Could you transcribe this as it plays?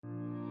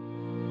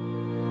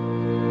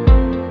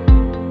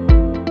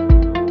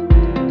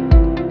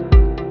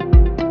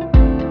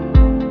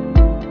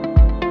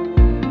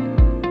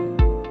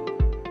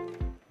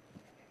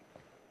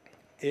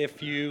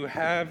If you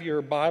have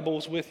your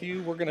Bibles with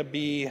you, we're going to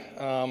be,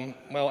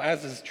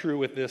 as is true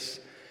with this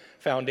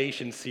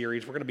foundation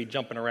series, we're going to be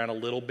jumping around a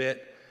little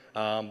bit,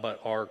 but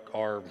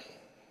our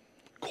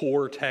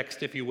core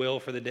text, if you will,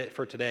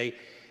 for today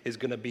is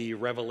going to be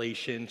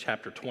Revelation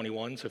chapter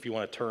 21. So if you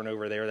want to turn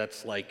over there,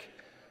 that's like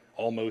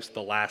almost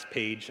the last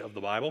page of the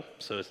Bible,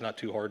 so it's not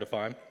too hard to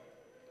find.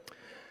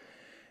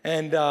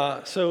 And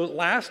so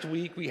last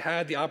week we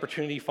had the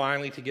opportunity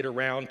finally to get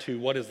around to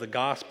what is the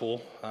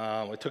gospel.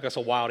 It took us a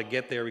while to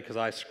get there because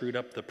I screwed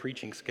up the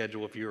preaching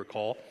schedule, if you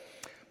recall.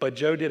 But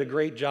Joe did a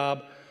great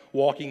job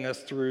walking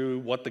us through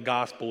what the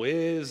gospel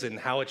is and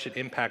how it should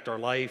impact our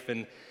life.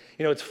 And,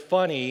 you know, it's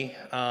funny,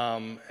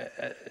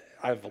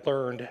 I've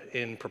learned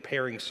in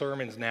preparing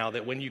sermons now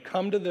that when you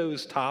come to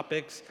those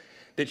topics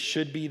that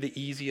should be the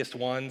easiest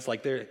ones,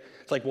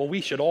 it's like, well, we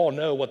should all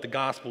know what the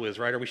gospel is,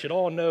 right? Or we should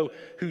all know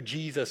who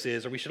Jesus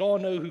is, or we should all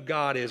know who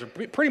God is, or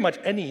pretty much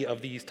any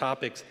of these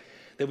topics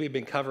that we've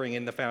been covering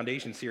in the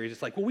Foundation series.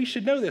 It's like, well, we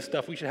should know this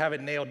stuff. We should have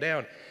it nailed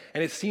down.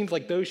 And it seems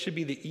like those should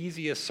be the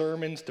easiest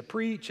sermons to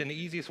preach and the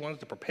easiest ones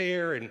to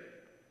prepare, and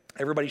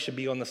everybody should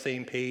be on the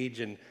same page.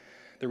 And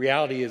the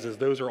reality is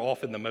those are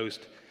often the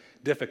most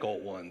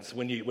difficult ones.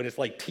 When it's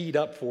like teed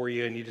up for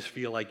you and you just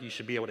feel like you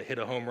should be able to hit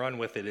a home run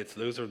with it,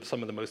 those are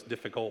some of the most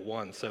difficult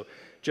ones. So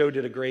Joe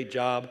did a great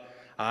job.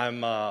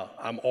 I'm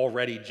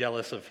already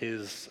jealous of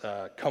his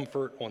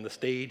comfort on the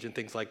stage and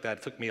things like that.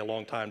 It took me a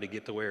long time to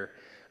get to where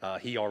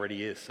he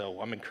already is. So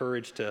I'm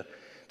encouraged to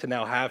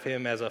now have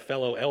him as a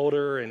fellow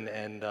elder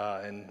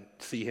and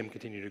see him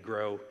continue to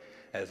grow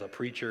as a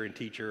preacher and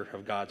teacher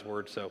of God's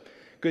word. So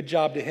good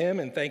job to him,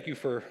 and thank you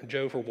for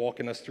Joe for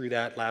walking us through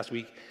that last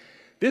week.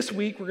 This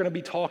week, we're going to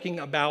be talking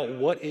about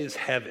what is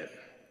heaven.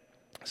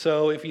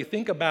 So if you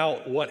think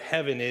about what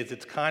heaven is,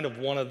 it's kind of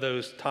one of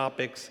those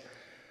topics,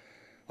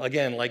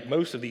 again, like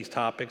most of these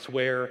topics,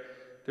 where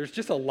there's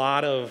just a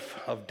lot of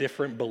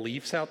different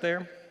beliefs out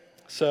there.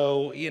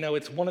 So, you know,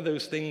 it's one of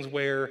those things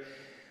where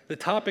the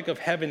topic of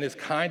heaven has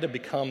kind of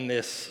become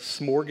this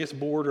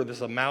smorgasbord or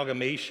this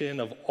amalgamation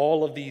of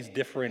all of these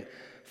different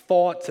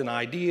thoughts and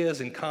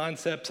ideas and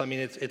concepts. I mean,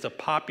 it's a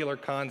popular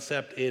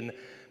concept in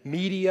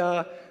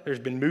media. There's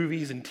been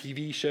movies and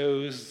TV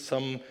shows,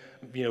 some,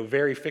 you know,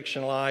 very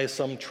fictionalized,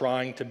 some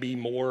trying to be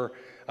more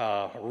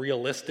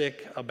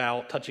realistic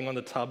about touching on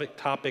the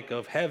topic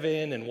of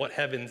heaven and what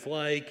heaven's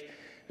like.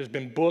 There's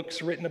been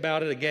books written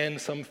about it, again,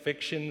 some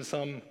fiction,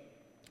 some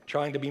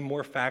trying to be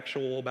more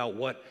factual about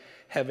what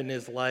heaven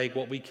is like,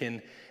 what we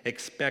can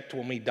expect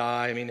when we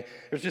die. I mean,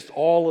 there's just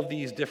all of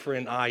these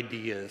different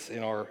ideas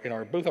in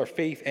our both our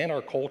faith and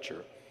our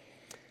culture.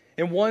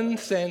 In one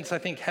sense, I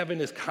think heaven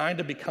has kind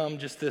of become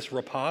just this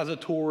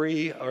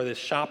repository or this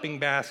shopping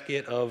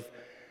basket of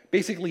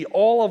basically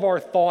all of our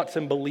thoughts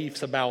and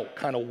beliefs about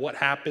kind of what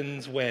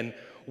happens when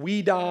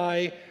we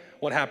die,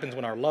 what happens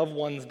when our loved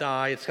ones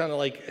die. It's kind of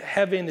like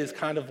heaven is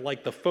kind of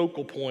like the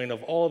focal point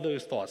of all of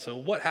those thoughts. So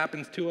what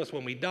happens to us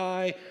when we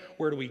die?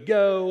 Where do we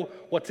go?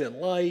 What's it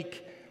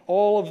like?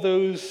 All of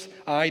those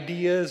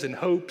ideas and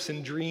hopes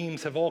and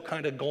dreams have all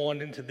kind of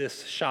gone into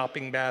this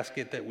shopping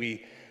basket that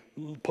we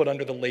put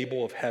under the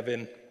label of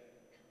heaven.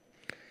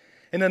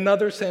 In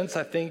another sense,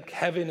 I think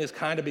heaven has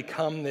kind of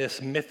become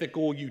this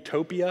mythical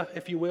utopia,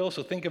 if you will.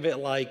 So think of it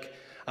like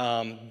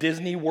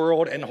Disney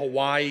World and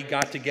Hawaii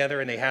got together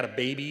and they had a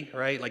baby,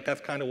 right? Like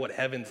that's kind of what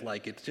heaven's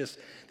like. It's just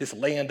this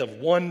land of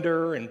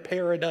wonder and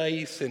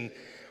paradise and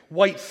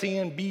white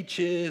sand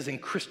beaches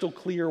and crystal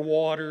clear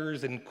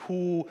waters and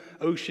cool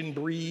ocean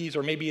breeze,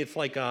 or maybe it's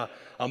like a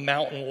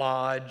mountain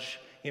lodge,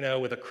 you know,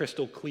 with a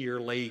crystal clear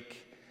lake.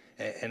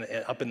 And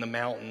up in the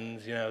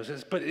mountains, you know,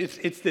 but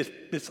it's this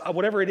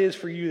whatever it is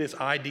for you, this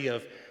idea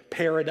of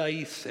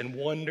paradise and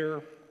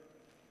wonder.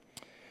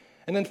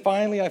 And then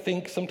finally, I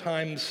think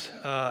sometimes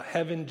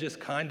heaven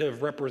just kind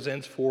of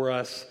represents for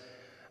us.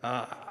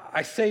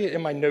 I say it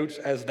in my notes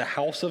as the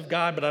house of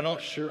God, but I'm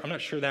not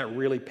sure that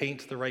really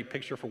paints the right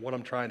picture for what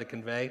I'm trying to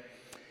convey.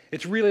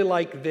 It's really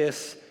like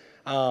this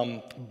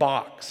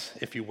box,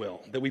 if you will,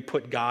 that we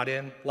put God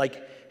in.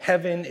 Like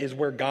heaven is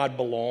where God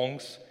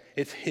belongs.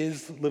 It's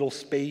his little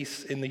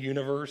space in the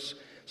universe.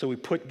 So we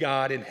put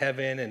God in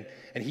heaven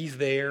and he's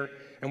there.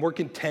 And we're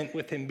content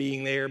with him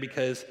being there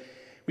because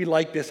we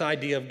like this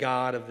idea of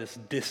God, of this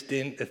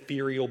distant,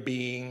 ethereal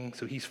being.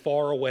 So he's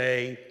far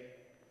away.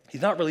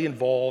 He's not really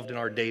involved in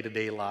our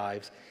day-to-day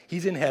lives.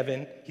 He's in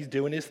heaven. He's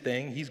doing his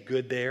thing. He's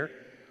good there.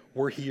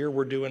 We're here.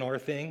 We're doing our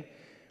thing.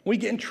 When we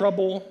get in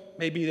trouble,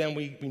 maybe then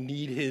we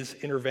need his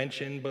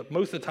intervention. But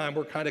most of the time,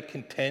 we're kind of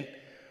content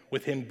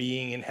with him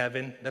being in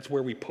heaven. That's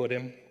where we put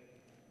him.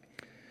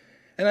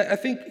 And I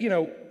think, you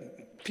know,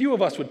 few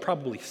of us would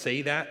probably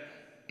say that.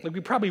 Like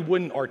we probably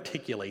wouldn't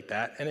articulate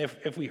that. And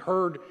if we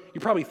heard,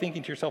 you're probably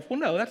thinking to yourself, well,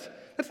 no, that's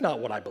not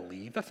what I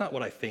believe. That's not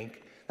what I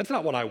think. That's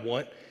not what I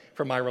want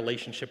for my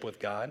relationship with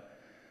God.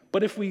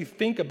 But if we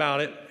think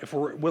about it, if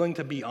we're willing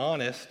to be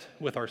honest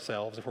with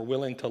ourselves, if we're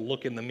willing to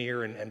look in the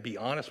mirror and be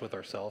honest with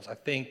ourselves, I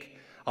think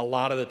a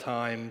lot of the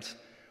times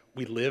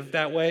we live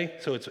that way.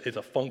 So it's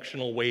a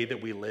functional way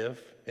that we live,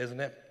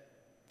 isn't it?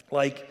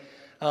 Like,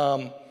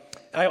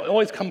 it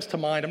always comes to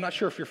mind. I'm not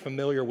sure if you're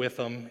familiar with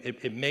them.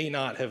 It may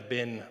not have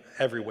been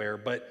everywhere,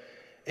 but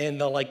in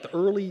the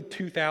early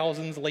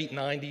 2000s, late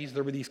 90s,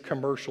 there were these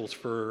commercials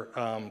for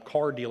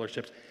car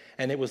dealerships,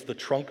 and it was the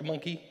Trunk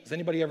Monkey. Has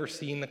anybody ever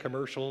seen the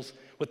commercials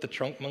with the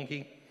Trunk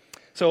Monkey?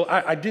 So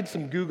I did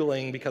some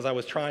Googling because I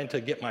was trying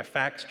to get my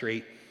facts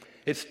straight.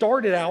 It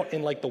started out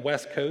in the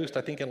West Coast,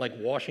 I think in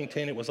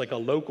Washington. It was a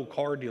local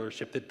car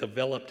dealership that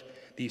developed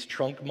these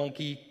Trunk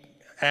Monkey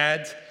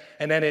ads,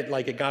 and then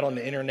it got on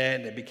the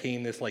internet and it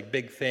became this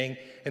big thing.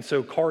 And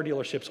so car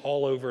dealerships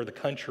all over the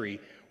country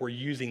were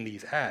using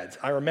these ads.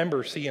 I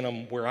remember seeing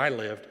them where I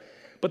lived,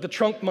 but the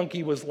Trunk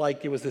Monkey was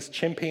it was this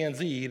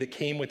chimpanzee that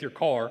came with your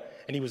car,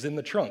 and he was in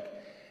the trunk.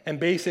 And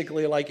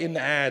basically, in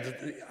the ads,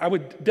 I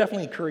would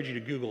definitely encourage you to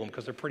Google them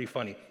because they're pretty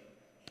funny.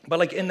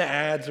 But in the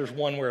ads, there's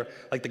one where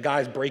the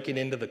guy's breaking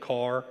into the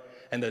car,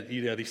 and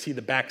you see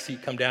the back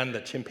seat come down, and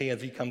the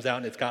chimpanzee comes out,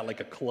 and it's got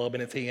a club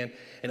in its hand,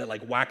 and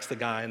it whacks the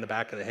guy in the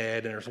back of the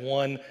head. And there's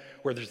one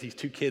where there's these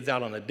two kids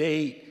out on a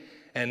date,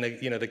 and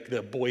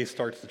the boy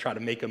starts to try to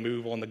make a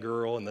move on the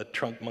girl, and the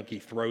Trunk Monkey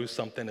throws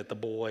something at the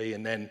boy,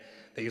 and then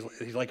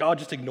he's like, "Oh,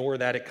 just ignore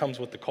that. It comes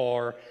with the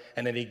car."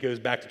 And then he goes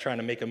back to trying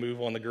to make a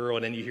move on the girl,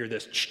 and then you hear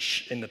this,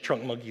 and the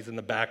Trunk Monkey's in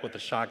the back with the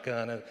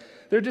shotgun. And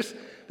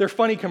they're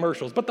funny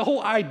commercials. But the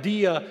whole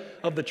idea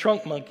of the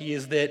Trunk Monkey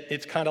is that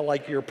it's kind of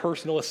like your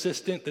personal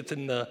assistant that's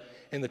in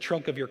the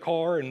trunk of your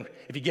car. And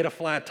if you get a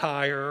flat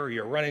tire or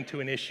you run into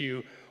an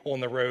issue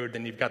on the road,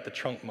 then you've got the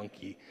Trunk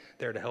Monkey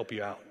there to help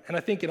you out. And I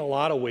think in a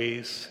lot of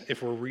ways,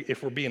 if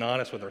we're being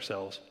honest with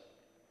ourselves,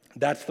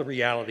 that's the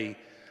reality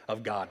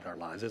of God in our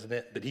lives, isn't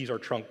it? That he's our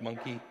Trunk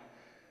Monkey,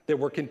 that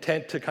we're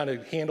content to kind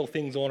of handle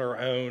things on our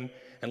own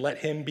and let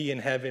him be in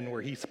heaven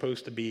where he's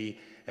supposed to be,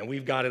 and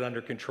we've got it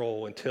under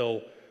control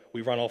until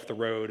we run off the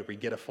road or we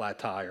get a flat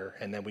tire,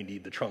 and then we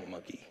need the Trunk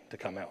Monkey to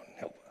come out and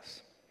help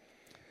us.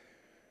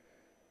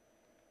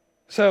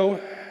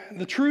 So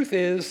the truth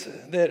is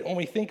that when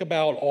we think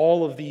about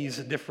all of these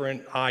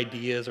different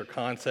ideas or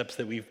concepts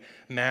that we've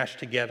mashed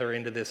together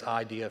into this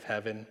idea of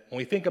heaven, when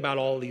we think about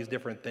all of these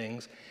different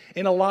things,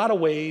 in a lot of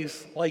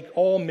ways, like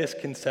all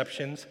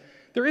misconceptions,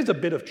 there is a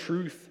bit of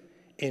truth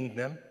in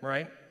them,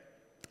 right?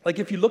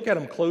 If you look at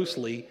them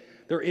closely,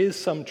 there is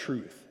some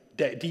truth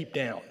deep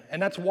down. And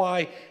that's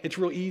why it's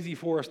real easy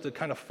for us to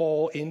kind of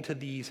fall into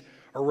these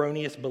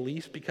erroneous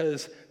beliefs,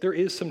 because there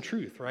is some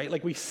truth,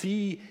 right? We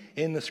see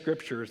in the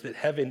scriptures that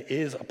heaven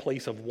is a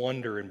place of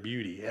wonder and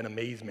beauty and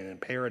amazement and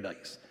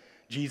paradise.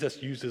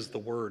 Jesus uses the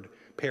word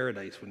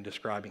paradise when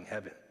describing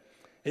heaven.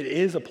 It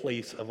is a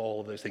place of all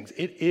of those things.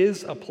 It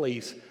is a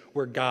place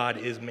where God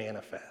is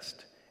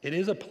manifest. It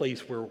is a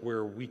place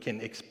where we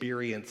can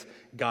experience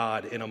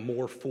God in a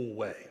more full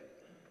way.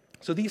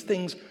 So these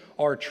things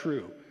are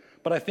true.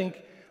 But I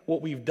think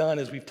what we've done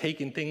is we've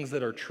taken things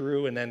that are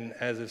true, and then,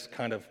 as is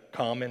kind of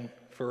common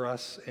for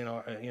us,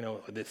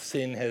 that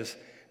sin has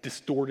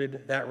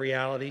distorted that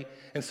reality.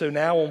 And so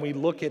now when we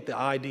look at the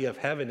idea of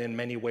heaven in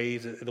many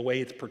ways, the way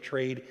it's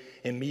portrayed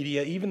in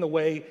media, even the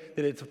way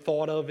that it's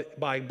thought of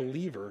by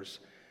believers,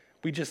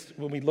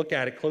 when we look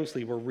at it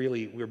closely,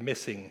 we're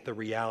missing the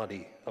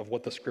reality of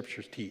what the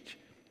scriptures teach.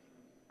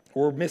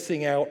 We're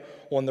missing out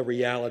on the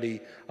reality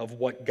of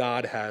what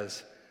God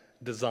has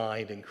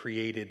designed and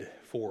created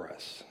for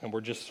us, and we're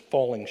just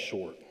falling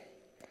short.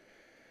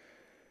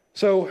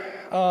 So,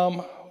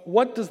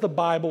 what does the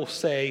Bible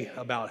say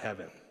about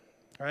heaven?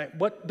 All right?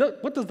 What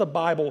does the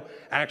Bible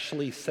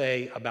actually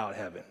say about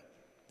heaven?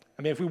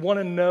 I mean, if we want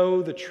to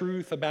know the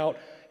truth about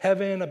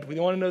heaven, if we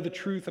want to know the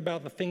truth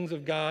about the things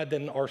of God,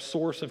 then our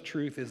source of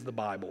truth is the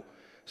Bible.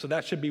 So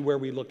that should be where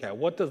we look at.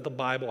 What does the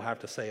Bible have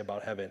to say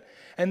about heaven?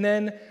 And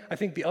then I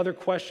think the other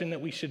question that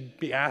we should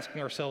be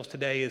asking ourselves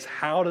today is,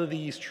 how do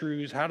these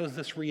truths, how does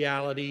this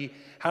reality,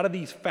 how do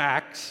these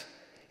facts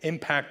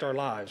impact our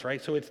lives,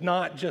 right? So it's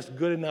not just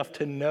good enough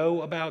to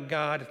know about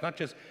God. It's not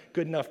just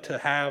good enough to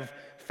have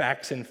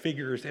facts and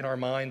figures in our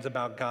minds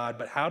about God,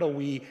 but how do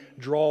we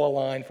draw a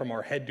line from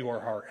our head to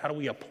our heart? How do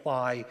we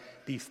apply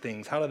these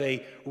things? How do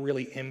they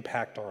really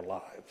impact our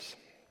lives?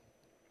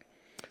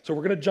 So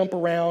we're going to jump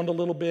around a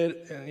little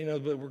bit,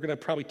 but we're going to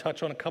probably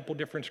touch on a couple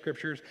different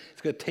scriptures.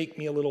 It's going to take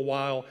me a little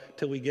while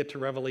till we get to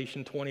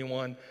Revelation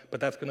 21, but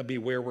that's going to be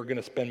where we're going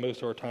to spend most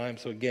of our time.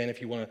 So again,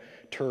 if you want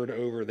to turn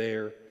over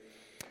there.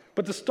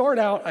 But to start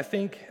out, I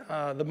think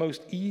the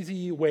most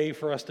easy way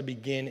for us to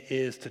begin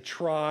is to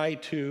try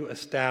to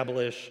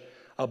establish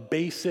a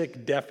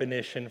basic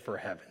definition for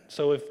heaven.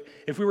 So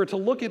if we were to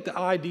look at the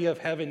idea of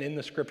heaven in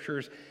the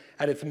scriptures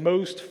at its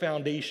most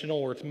foundational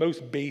or its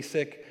most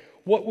basic,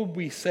 what would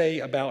we say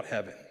about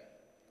heaven?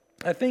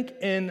 I think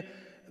in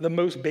the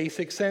most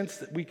basic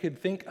sense, we could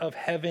think of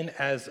heaven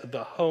as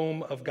the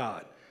home of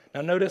God. Now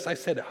notice I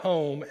said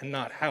home and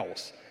not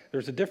house.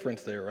 There's a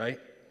difference there, right?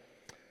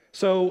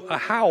 So a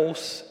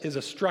house is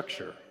a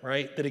structure,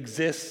 right, that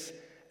exists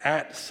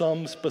at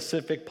some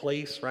specific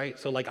place, right?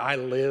 So I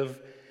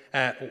live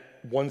at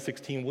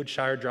 116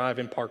 Woodshire Drive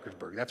in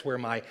Parkersburg. That's where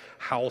my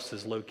house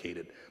is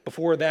located.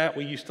 Before that,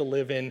 we used to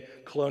live in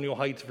Colonial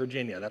Heights,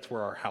 Virginia. That's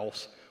where our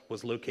house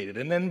was located.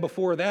 And then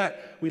before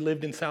that, we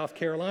lived in South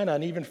Carolina,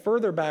 and even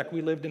further back,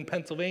 we lived in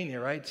Pennsylvania,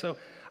 right? So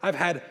I've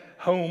had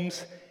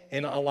homes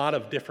in a lot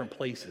of different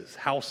places,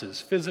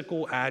 houses,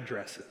 physical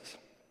addresses.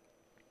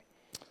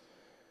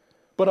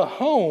 But a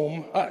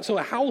home, so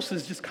a house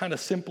is just kind of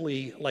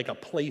simply like a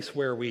place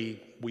where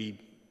we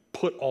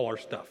put all our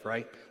stuff,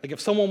 right? Like if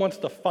someone wants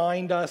to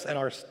find us and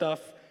our stuff,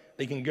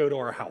 they can go to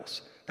our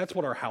house. That's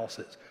what our house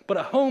is. But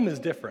a home is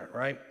different,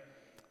 right?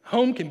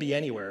 Home can be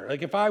anywhere.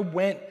 Like if I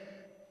went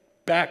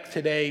back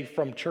today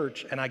from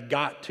church and I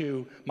got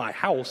to my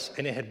house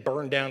and it had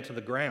burned down to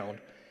the ground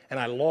and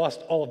I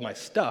lost all of my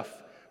stuff,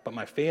 but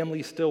my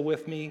family's still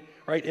with me,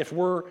 right? If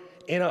we're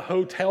in a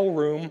hotel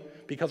room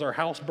because our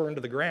house burned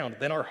to the ground,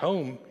 then our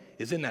home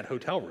is in that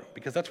hotel room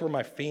because that's where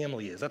my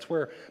family is. That's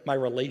where my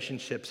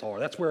relationships are.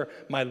 That's where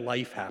my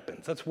life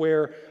happens. That's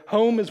where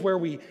home is where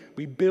we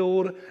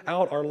build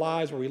out our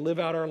lives, where we live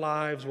out our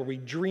lives, where we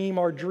dream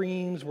our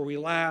dreams, where we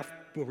laugh,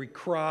 where we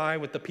cry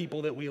with the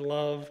people that we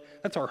love.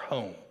 That's our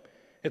home.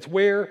 It's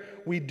where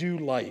we do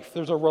life.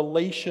 There's a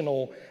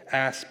relational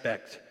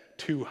aspect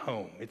to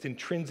home. It's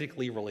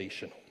intrinsically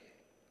relational.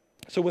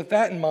 So with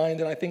that in mind,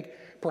 and I think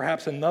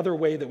perhaps another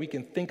way that we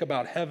can think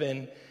about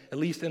heaven, at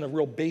least in a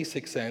real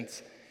basic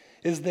sense,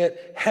 is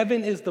that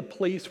heaven is the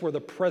place where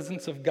the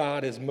presence of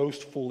God is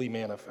most fully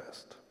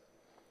manifest.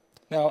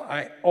 Now,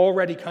 I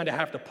already kind of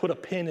have to put a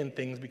pin in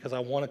things because I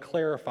want to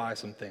clarify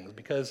some things,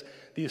 because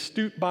the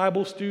astute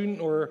Bible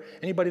student or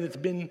anybody that's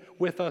been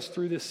with us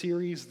through this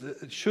series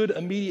should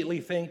immediately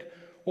think,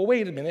 well,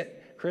 wait a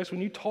minute, Chris,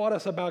 when you taught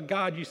us about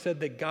God, you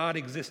said that God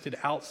existed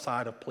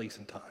outside of place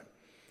and time.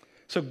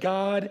 So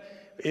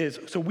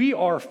we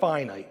are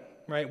finite,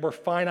 right? We're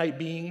finite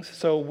beings,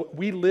 so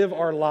we live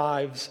our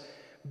lives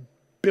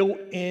built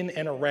in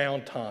and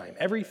around time.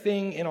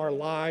 Everything in our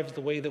lives, the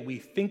way that we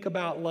think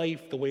about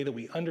life, the way that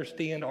we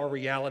understand our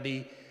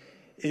reality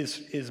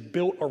is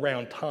built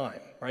around time,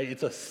 right?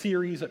 It's a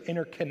series of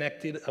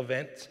interconnected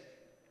events.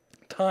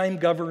 Time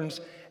governs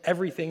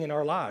everything in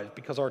our lives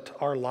because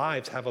our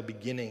lives have a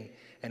beginning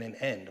and an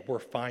end. We're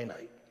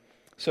finite.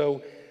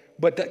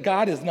 But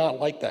God is not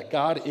like that.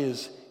 God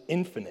is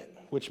infinite,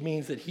 which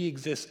means that he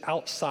exists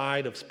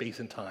outside of space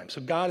and time.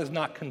 So God is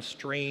not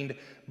constrained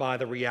by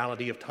the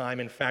reality of time.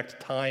 In fact,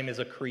 time is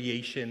a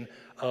creation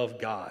of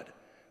God.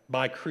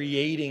 By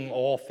creating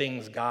all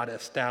things, God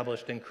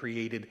established and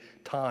created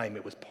time.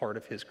 It was part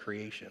of his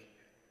creation.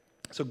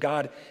 So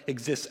God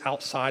exists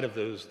outside of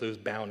those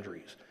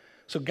boundaries.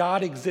 So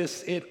God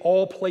exists in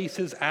all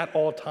places at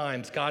all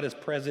times. God is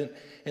present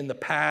in the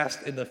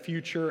past, in the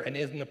future, and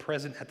in the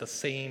present at the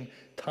same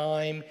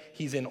time.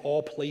 He's in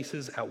all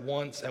places at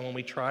once. And when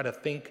we try to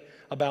think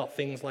about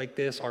things like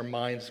this, our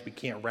minds, we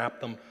can't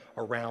wrap them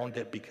around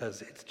it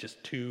because it's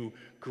just too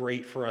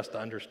great for us to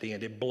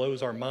understand. It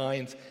blows our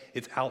minds.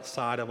 It's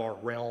outside of our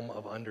realm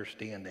of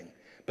understanding.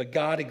 But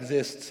God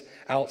exists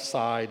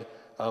outside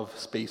of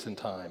space and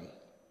time.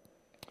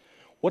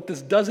 What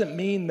this doesn't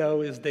mean, though,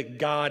 is that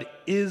God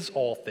is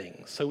all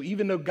things. So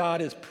even though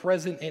God is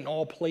present in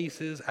all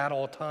places at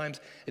all times,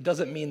 it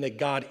doesn't mean that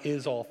God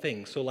is all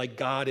things. So like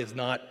God is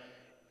not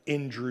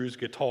in Drew's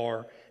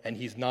guitar, and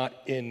he's not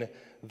in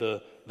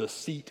the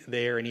seat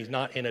there, and he's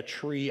not in a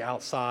tree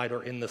outside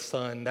or in the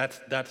sun. That's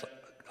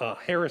a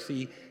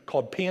heresy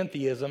called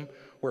pantheism,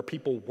 where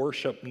people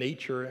worship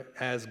nature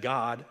as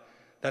God.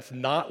 That's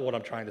not what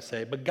I'm trying to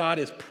say. But God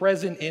is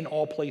present in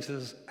all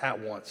places at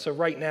once. So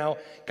right now,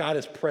 God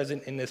is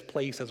present in this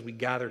place as we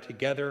gather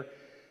together.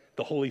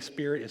 The Holy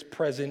Spirit is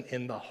present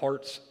in the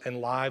hearts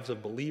and lives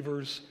of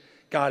believers.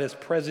 God is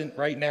present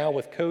right now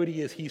with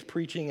Cody as he's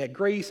preaching at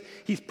Grace.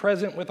 He's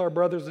present with our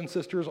brothers and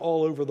sisters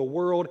all over the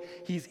world.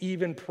 He's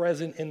even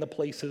present in the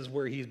places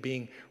where he's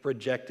being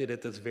rejected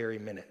at this very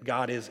minute.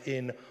 God is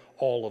in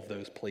all of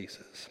those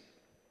places.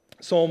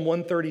 Psalm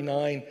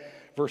 139,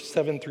 verse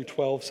 7 through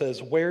 12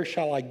 says, "Where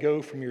shall I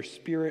go from your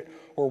spirit,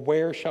 or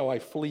where shall I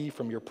flee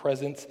from your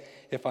presence?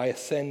 If I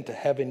ascend to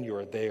heaven, you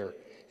are there.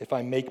 If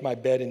I make my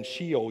bed in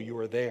Sheol, you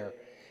are there.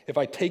 If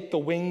I take the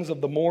wings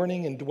of the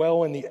morning and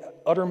dwell in the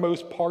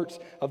uttermost parts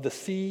of the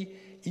sea,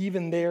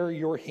 even there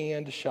your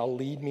hand shall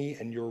lead me,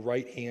 and your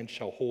right hand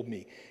shall hold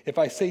me. If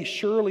I say,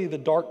 surely the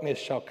darkness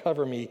shall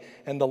cover me,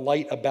 and the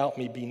light about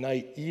me be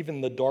night,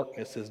 even the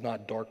darkness is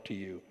not dark to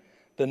you.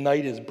 The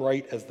night is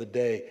bright as the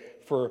day,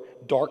 for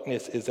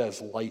darkness is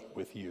as light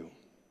with you."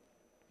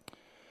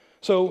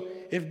 So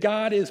if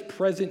God is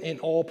present in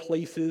all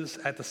places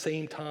at the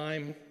same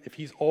time, if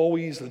he's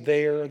always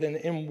there, then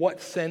in what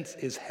sense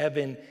is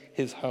heaven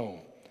his home?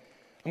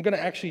 I'm going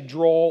to actually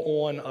draw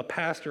on a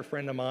pastor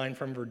friend of mine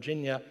from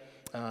Virginia.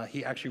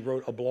 He actually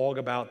wrote a blog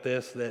about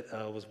this that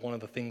was one of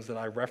the things that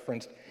I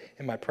referenced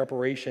in my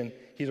preparation.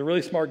 He's a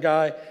really smart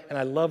guy, and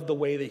I love the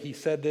way that he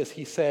said this.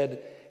 He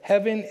said,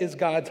 "Heaven is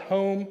God's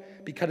home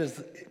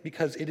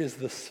because it is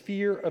the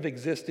sphere of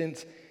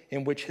existence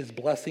in which his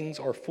blessings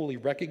are fully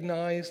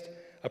recognized,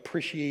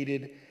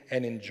 appreciated,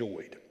 and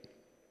enjoyed."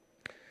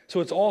 So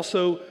it's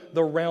also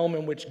the realm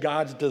in which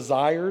God's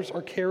desires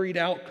are carried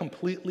out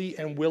completely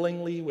and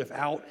willingly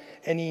without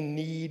any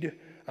need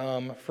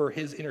for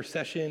his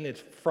intercession.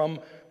 It's from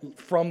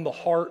the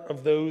heart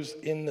of those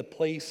in the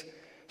place.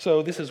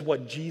 So this is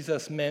what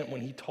Jesus meant when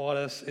he taught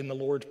us in the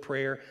Lord's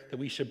Prayer that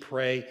we should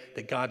pray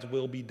that God's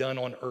will be done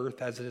on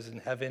earth as it is in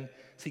heaven.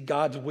 See,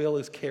 God's will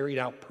is carried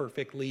out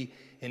perfectly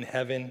in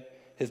heaven.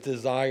 His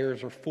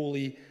desires are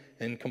fully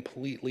and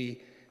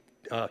completely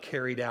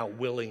carried out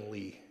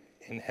willingly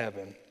in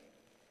heaven.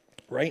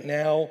 Right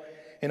now,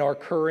 in our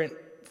current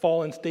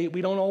fallen state,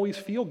 we don't always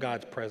feel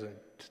God's presence,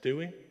 do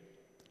we?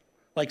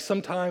 Like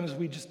sometimes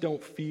we just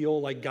don't feel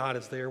like God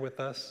is there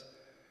with us.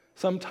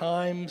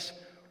 Sometimes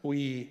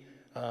we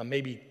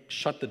maybe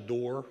shut the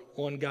door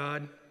on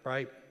God,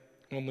 right?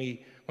 When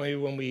we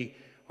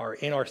are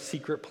in our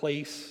secret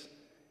place,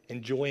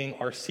 enjoying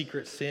our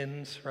secret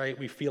sins, right?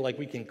 We feel like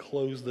we can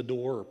close the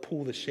door or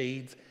pull the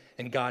shades,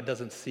 and God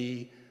doesn't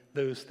see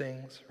those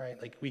things,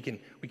 right? Like we can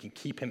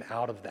keep him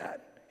out of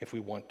that if we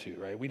want to,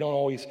 right? We don't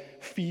always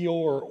feel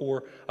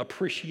or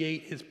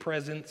appreciate his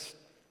presence.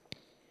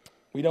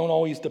 We don't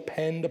always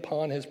depend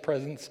upon his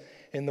presence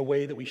in the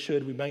way that we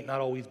should. We might not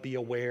always be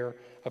aware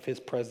of his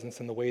presence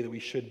in the way that we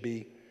should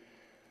be.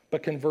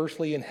 But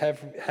conversely, in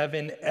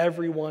heaven,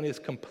 everyone is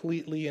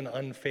completely and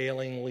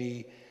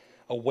unfailingly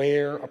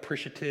aware,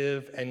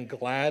 appreciative, and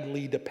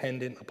gladly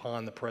dependent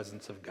upon the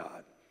presence of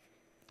God.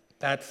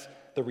 That's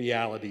the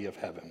reality of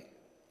heaven.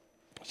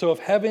 So if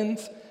heaven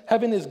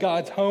is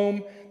God's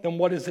home, then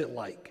what is it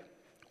like?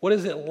 What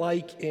is it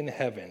like in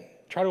heaven?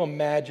 Try to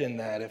imagine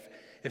that.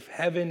 If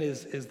heaven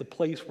is the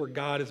place where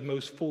God is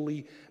most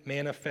fully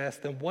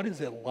manifest, then what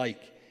is it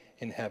like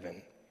in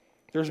heaven?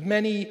 There's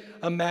many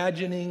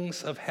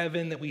imaginings of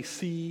heaven that we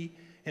see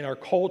in our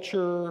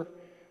culture,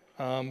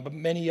 but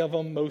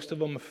most of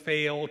them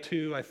fail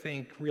to, I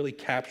think, really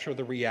capture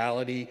the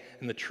reality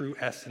and the true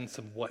essence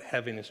of what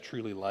heaven is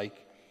truly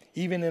like.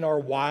 Even in our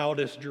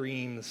wildest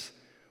dreams,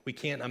 we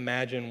can't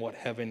imagine what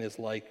heaven is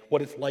like,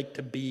 what it's like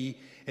to be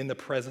in the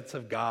presence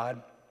of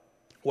God,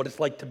 what it's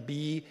like to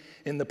be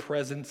in the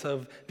presence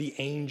of the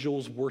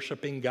angels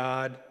worshiping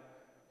God,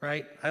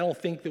 right? I don't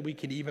think that we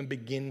could even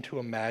begin to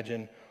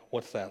imagine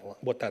what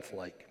that's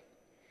like.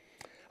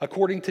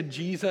 According to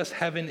Jesus,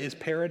 heaven is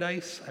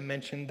paradise. I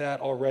mentioned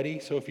that already.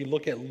 So if you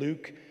look at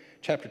Luke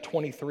chapter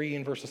 23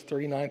 and verses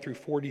 39 through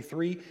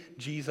 43,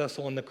 Jesus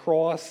on the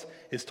cross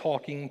is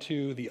talking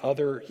to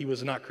he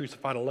was not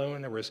crucified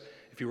alone.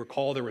 If you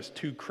recall, there was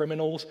two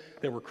criminals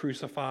that were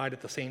crucified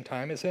at the same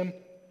time as him.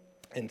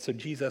 And so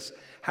Jesus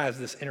has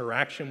this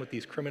interaction with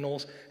these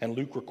criminals, and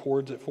Luke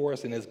records it for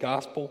us in his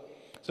gospel.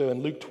 So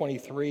in Luke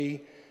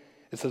 23,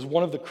 it says,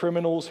 one of the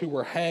criminals who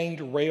were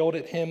hanged railed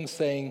at him,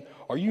 saying,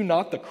 "Are you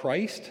not the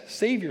Christ?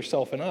 Save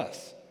yourself and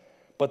us."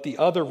 But the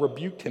other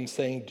rebuked him,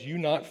 saying, "Do you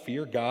not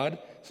fear God,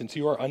 since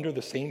you are under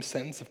the same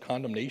sentence of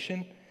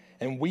condemnation?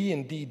 And we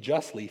indeed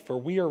justly, for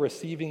we are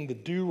receiving the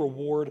due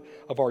reward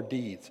of our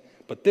deeds.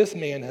 But this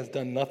man has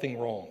done nothing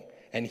wrong."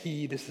 And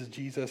he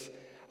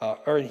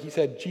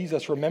said,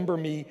 "Jesus, remember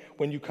me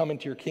when you come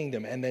into your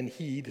kingdom." And then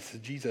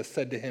Jesus,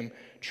 said to him,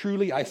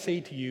 "Truly I say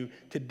to you,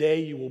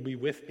 today you will be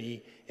with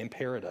me in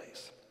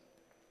paradise."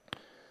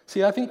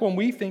 See, I think when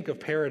we think of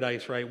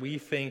paradise, right, we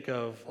think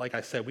of, like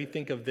I said, we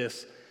think of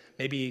this,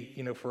 maybe,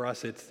 for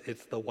us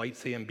it's the white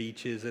sand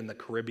beaches in the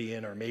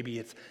Caribbean, or maybe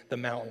it's the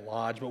mountain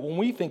lodge. But when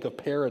we think of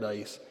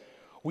paradise,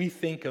 we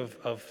think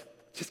of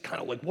just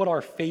kind of like what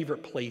our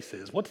favorite place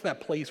is. What's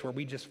that place where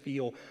we just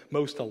feel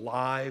most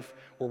alive,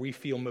 where we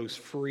feel most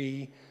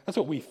free? That's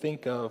what we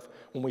think of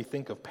when we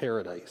think of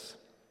paradise.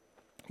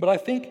 But I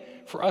think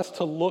for us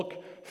to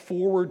look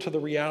forward to the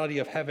reality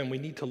of heaven, we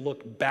need to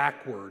look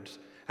backwards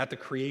at the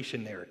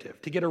creation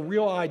narrative to get a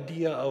real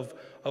idea of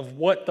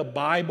what the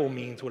Bible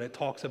means when it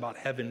talks about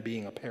heaven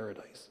being a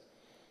paradise.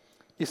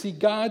 You see,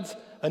 God's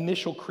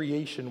initial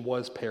creation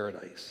was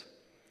paradise.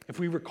 If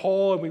we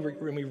recall and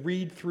when we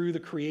read through the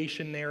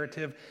creation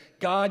narrative,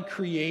 God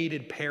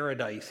created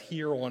paradise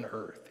here on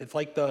earth. It's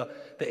like the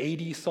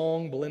 80s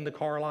song, Belinda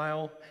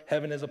Carlisle,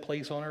 "Heaven is a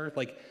Place on Earth."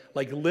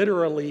 Like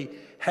literally,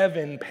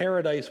 heaven,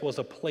 paradise was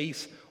a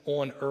place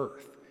on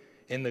earth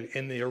in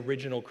the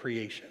original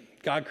creation.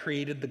 God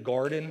created the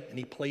garden, and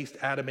he placed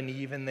Adam and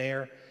Eve in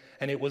there,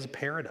 and it was a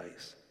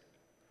paradise.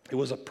 It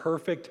was a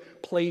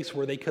perfect place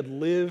where they could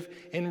live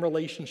in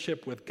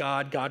relationship with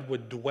God. God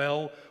would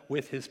dwell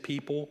with his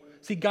people.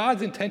 See,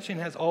 God's intention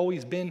has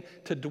always been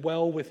to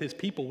dwell with his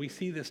people. We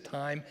see this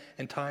time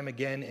and time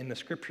again in the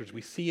scriptures.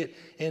 We see it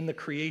in the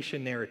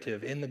creation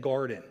narrative, in the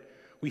garden.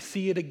 We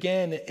see it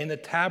again in the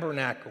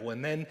tabernacle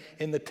and then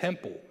in the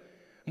temple.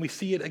 And we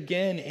see it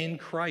again in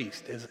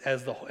Christ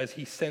as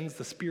he sends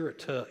the Spirit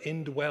to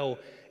indwell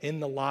in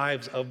the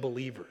lives of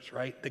believers,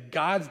 right? That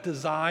God's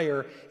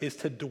desire is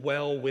to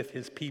dwell with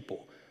his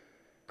people.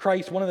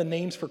 Christ, one of the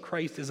names for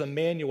Christ is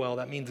Emmanuel.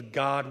 That means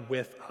God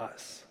with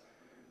us.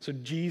 So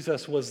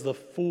Jesus was the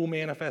full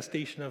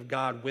manifestation of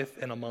God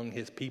with and among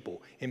his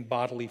people in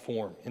bodily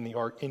form, in the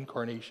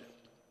incarnation.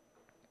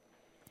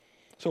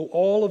 So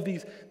all of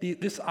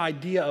this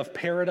idea of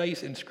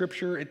paradise in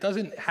Scripture, it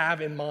doesn't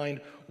have in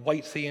mind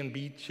white sand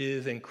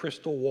beaches and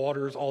crystal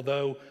waters,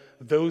 although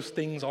those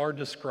things are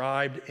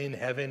described in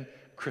heaven.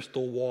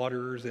 crystal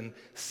waters and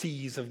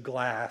seas of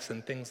glass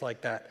and things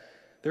like that.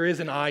 There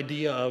is an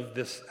idea of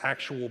this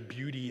actual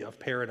beauty of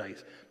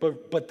paradise.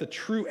 But the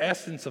true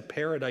essence of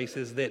paradise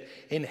is that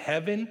in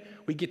heaven,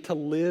 we get to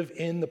live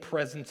in the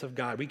presence of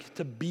God. We get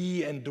to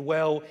be and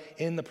dwell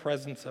in the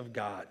presence of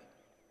God.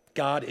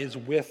 God is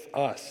with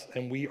us,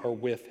 and we are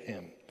with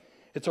him.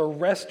 It's a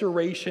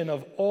restoration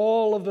of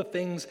all of the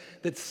things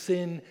that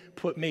sin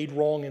made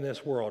wrong in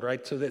this world,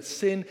 right? So that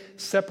sin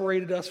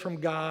separated us from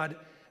God.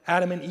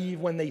 Adam and Eve,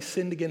 when they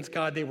sinned against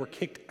God, they were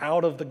kicked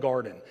out of the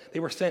garden.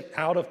 They were sent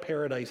out of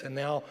paradise, and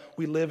now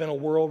we live in a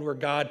world where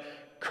God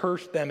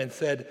cursed them and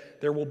said,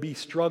 there will be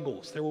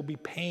struggles, there will be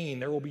pain,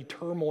 there will be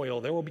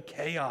turmoil, there will be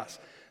chaos.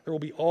 There will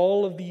be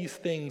all of these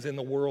things in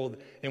the world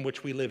in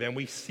which we live, and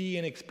we see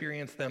and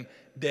experience them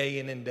day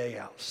in and day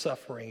out,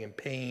 suffering and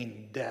pain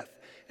and death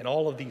and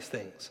all of these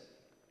things.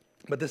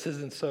 But this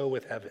isn't so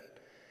with heaven.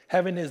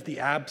 Heaven is the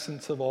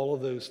absence of all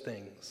of those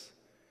things.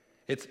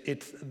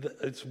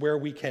 It's where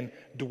we can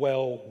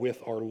dwell with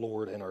our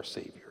Lord and our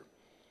Savior.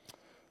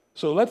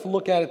 So let's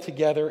look at it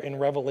together in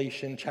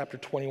Revelation chapter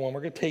 21.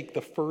 We're going to take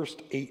the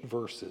first 8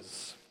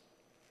 verses.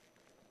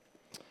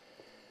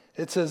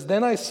 It says,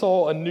 "Then I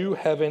saw a new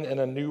heaven and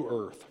a new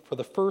earth, for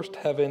the first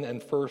heaven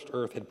and first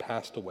earth had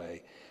passed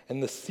away,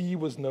 and the sea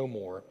was no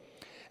more.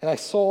 And I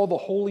saw the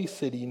holy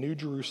city, New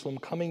Jerusalem,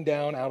 coming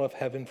down out of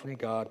heaven from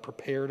God,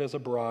 prepared as a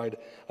bride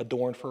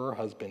adorned for her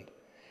husband.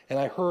 And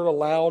I heard a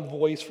loud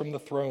voice from the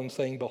throne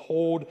saying,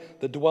 'Behold,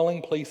 the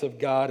dwelling place of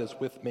God is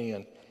with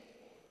man.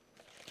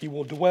 He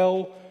will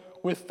dwell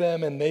with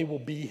them, and they will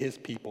be his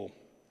people.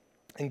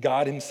 And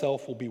God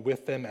himself will be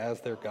with them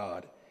as their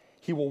God.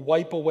 He will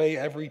wipe away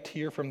every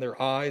tear from their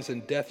eyes,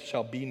 and death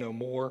shall be no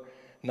more.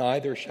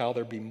 Neither shall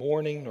there be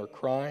mourning, nor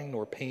crying,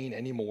 nor pain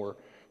any more,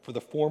 for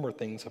the former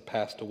things have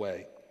passed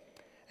away.'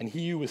 And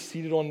he who was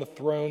seated on the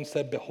throne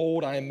said,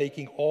 'Behold, I am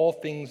making all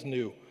things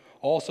new.'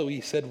 Also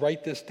he said,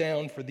 'Write this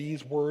down, for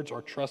these words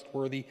are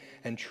trustworthy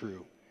and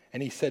true.'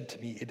 And he said to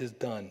me, 'It is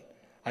done.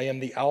 I am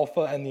the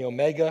Alpha and the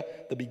Omega,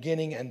 the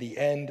beginning and the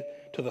end.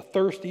 To the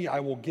thirsty I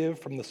will give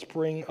from the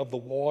spring of the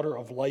water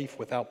of life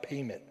without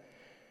payment.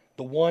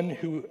 The one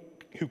who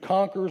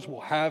conquers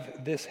will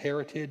have this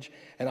heritage,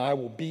 and I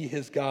will be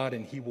his God,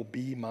 and he will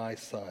be my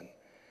son.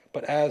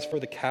 But as for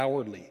the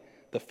cowardly,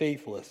 the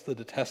faithless, the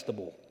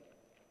detestable,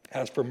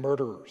 as for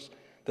murderers,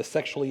 the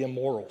sexually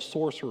immoral,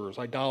 sorcerers,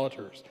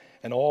 idolaters,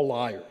 and all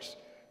liars,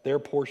 their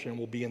portion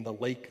will be in the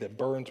lake that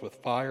burns with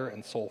fire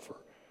and sulfur,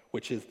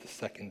 which is the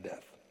second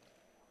death.'"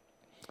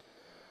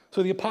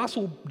 So the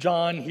Apostle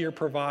John here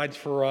provides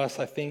for us,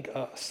 I think,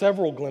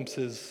 several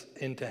glimpses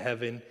into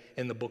heaven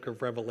in the book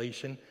of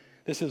Revelation.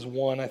 This is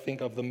one, I think,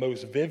 of the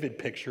most vivid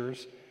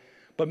pictures,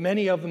 but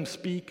many of them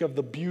speak of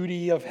the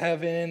beauty of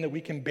heaven that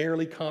we can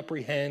barely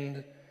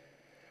comprehend.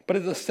 But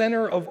at the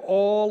center of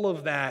all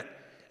of that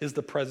is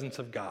the presence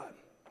of God.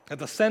 At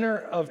the center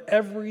of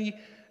every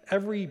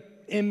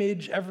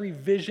image, every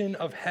vision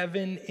of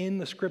heaven in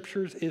the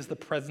scriptures is the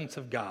presence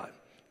of God.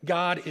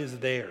 God is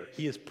there.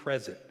 He is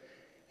present,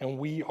 and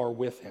we are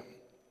with him.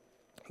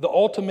 The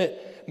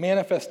ultimate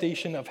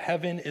manifestation of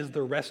heaven is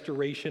the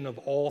restoration of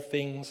all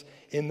things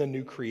in the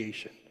new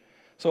creation.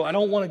 So I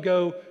don't want to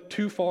go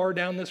too far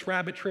down this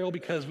rabbit trail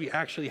because we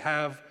actually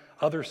have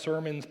other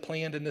sermons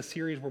planned in this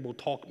series where we'll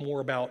talk more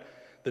about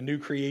the new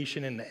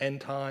creation and the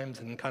end times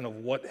and kind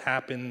of what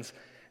happens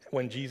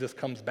when Jesus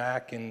comes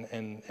back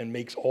and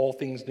makes all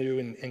things new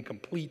and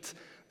completes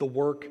the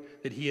work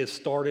that he has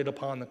started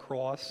upon the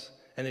cross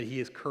and that he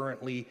is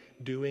currently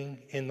doing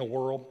in the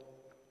world.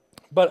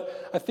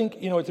 But I think,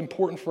 it's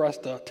important for us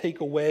to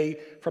take away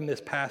from this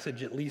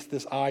passage at least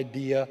this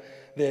idea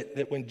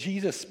that when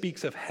Jesus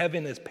speaks of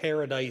heaven as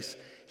paradise,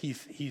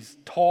 he's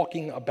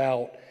talking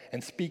about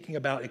and speaking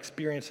about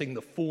experiencing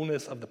the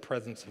fullness of the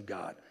presence of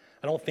God.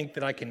 I don't think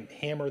that I can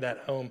hammer that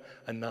home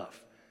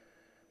enough.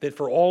 That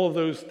for all of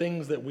those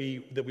things that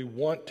we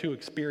want to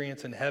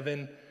experience in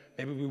heaven,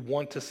 maybe we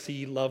want to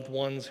see loved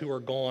ones who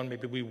are gone,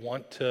 maybe we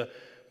want to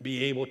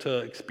be able to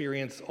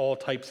experience all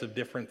types of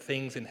different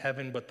things in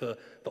heaven, but the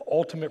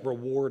ultimate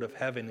reward of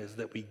heaven is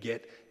that we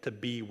get to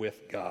be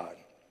with God.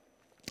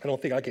 I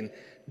don't think I can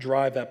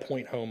drive that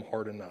point home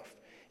hard enough.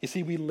 You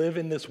see, we live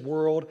in this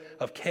world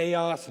of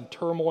chaos and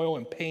turmoil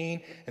and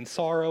pain and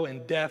sorrow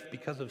and death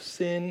because of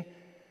sin,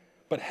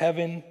 but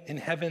in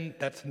heaven,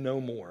 that's no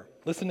more.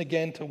 Listen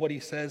again to what he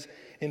says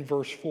in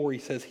verse 4. He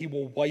says, "He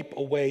will wipe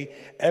away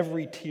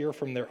every tear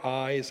from their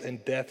eyes,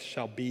 and death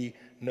shall be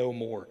no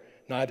more.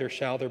 Neither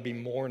shall there be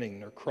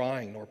mourning, nor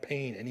crying, nor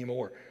pain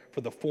anymore,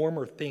 for the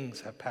former things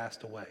have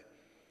passed away."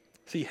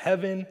 See,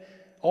 heaven,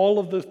 all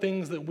of the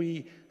things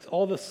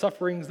all the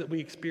sufferings that we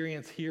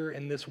experience here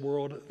in this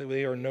world,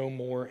 they are no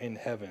more in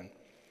heaven.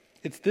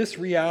 It's this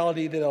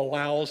reality that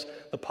allows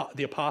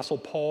the Apostle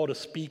Paul to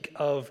speak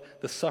of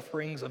the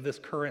sufferings of this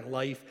current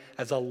life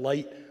as a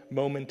light,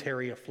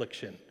 momentary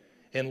affliction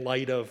in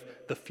light of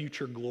the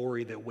future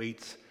glory that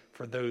waits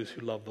for those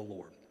who love the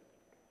Lord.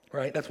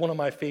 Right? That's one of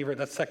my favorite.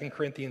 That's 2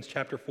 Corinthians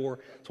chapter 4.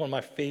 It's one of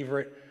my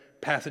favorite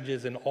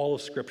passages in all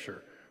of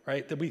Scripture.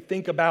 Right? That we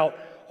think about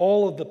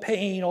all of the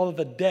pain, all of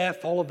the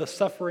death, all of the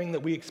suffering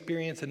that we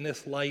experience in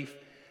this life,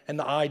 and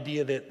the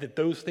idea that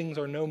those things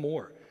are no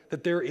more,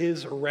 that there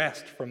is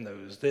rest from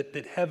those,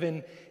 that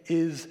heaven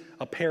is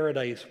a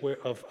paradise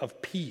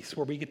of peace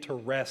where we get to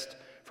rest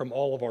from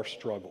all of our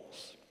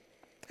struggles.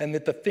 And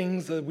that the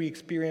things that we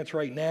experience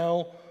right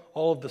now,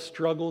 all of the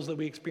struggles that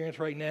we experience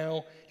right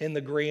now, in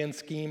the grand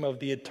scheme of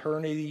the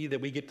eternity that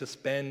we get to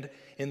spend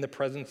in the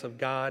presence of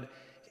God,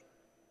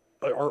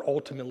 are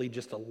ultimately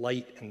just a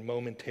light and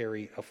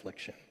momentary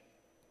affliction.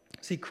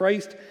 See,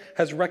 Christ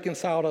has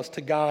reconciled us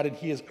to God, and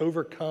he has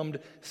overcome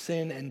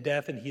sin and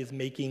death, and he is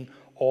making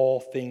all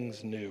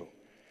things new.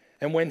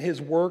 And when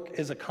his work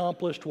is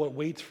accomplished, what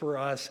waits for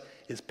us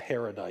is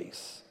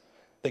paradise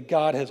that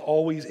God has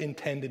always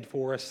intended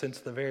for us since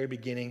the very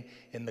beginning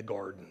in the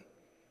garden.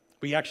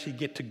 We actually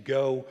get to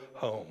go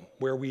home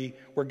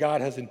where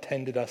God has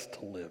intended us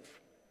to live.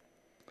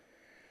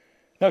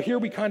 Now here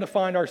we kind of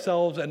find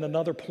ourselves at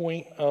another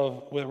point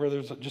of where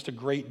there's just a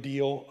great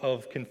deal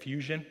of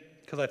confusion,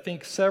 because I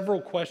think several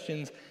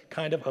questions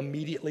kind of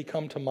immediately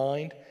come to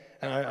mind,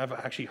 and I've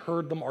actually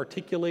heard them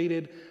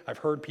articulated. I've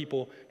heard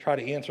people try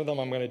to answer them.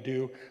 I'm going to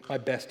do my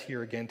best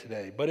here again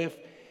today. But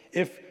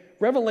if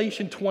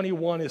Revelation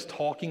 21 is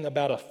talking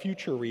about a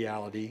future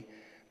reality,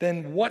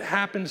 then what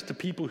happens to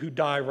people who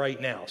die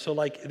right now? So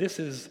this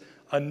is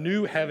a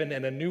new heaven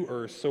and a new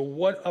earth. So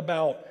what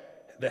about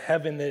the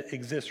heaven that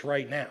exists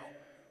right now?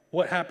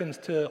 What happens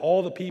to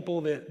all the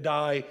people that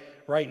die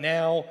right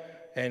now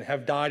and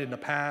have died in the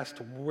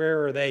past?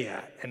 Where are they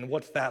at? And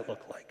what's that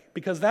look like?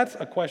 Because that's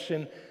a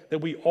question that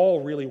we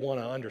all really want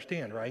to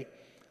understand, right?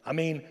 I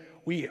mean,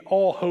 we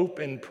all hope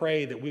and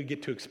pray that we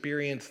get to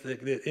experience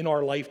that in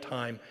our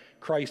lifetime,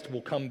 Christ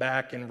will come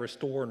back and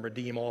restore and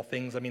redeem all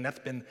things. I mean, that's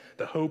been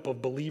the hope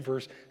of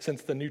believers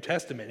since the New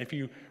Testament. If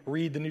you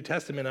read the New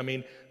Testament, I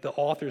mean, the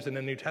authors in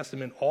the New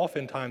Testament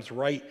oftentimes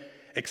write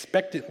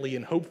expectantly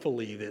and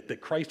hopefully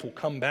that Christ will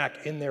come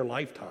back in their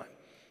lifetime.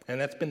 And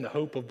that's been the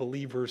hope of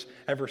believers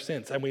ever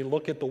since. And we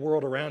look at the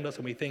world around us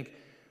and we think,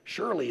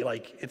 surely,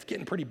 it's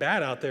getting pretty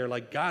bad out there.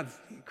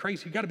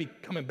 Christ, you got to be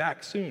coming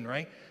back soon,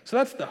 right? So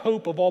that's the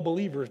hope of all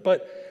believers.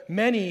 But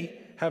many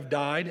have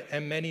died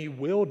and many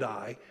will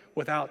die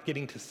without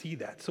getting to see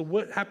that. So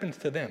what happens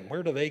to them?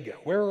 Where do they go?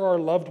 Where are our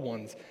loved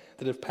ones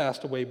that have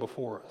passed away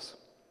before us?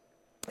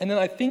 And then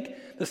I think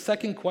the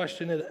second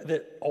question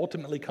that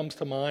ultimately comes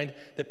to mind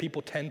that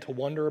people tend to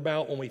wonder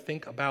about when we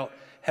think about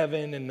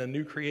heaven and the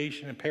new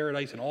creation and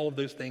paradise and all of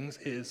those things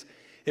is,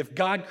 if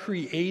God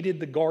created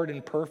the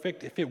garden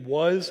perfect, if it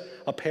was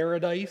a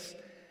paradise,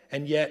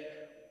 and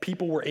yet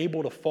people were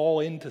able to fall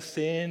into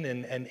sin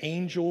and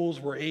angels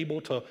were able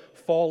to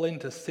fall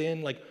into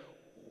sin,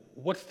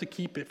 what's to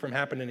keep it from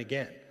happening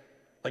again?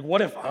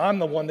 What if I'm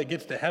the one that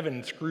gets to heaven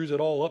and screws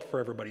it all up for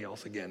everybody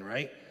else again,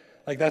 right?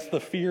 That's the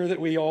fear that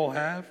we all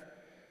have.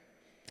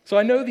 So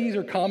I know these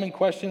are common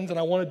questions, and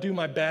I want to do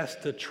my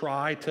best to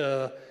try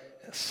to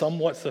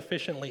somewhat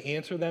sufficiently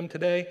answer them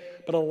today,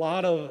 but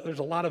there's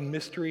a lot of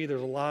mystery,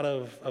 there's a lot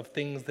of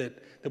things that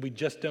we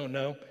just don't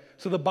know.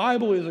 So the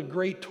Bible is a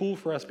great tool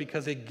for us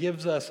because it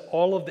gives us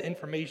all of the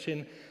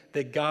information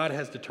that God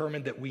has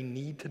determined that we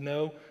need to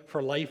know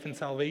for life and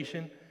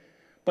salvation.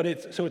 But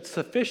it's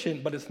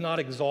sufficient, but it's not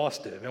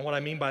exhaustive. And what I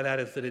mean by that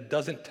is that it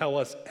doesn't tell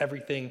us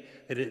everything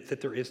that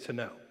there is to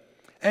know.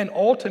 And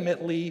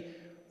ultimately,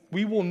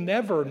 we will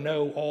never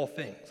know all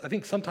things. I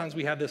think sometimes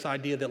we have this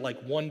idea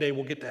that one day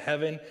we'll get to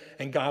heaven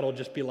and God will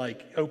just be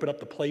open up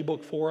the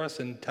playbook for us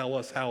and tell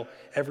us how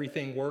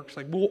everything works.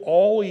 We'll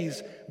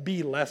always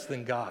be less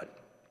than God.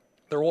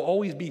 There will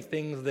always be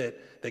things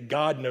that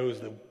God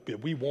knows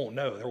that we won't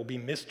know. There will be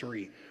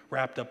mystery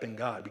wrapped up in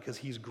God because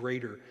he's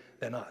greater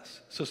than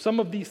us. So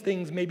some of these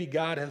things maybe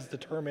God has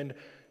determined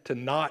to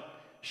not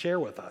share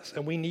with us,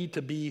 and we need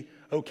to be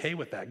okay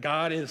with that.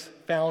 God has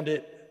found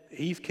it.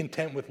 He's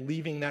content with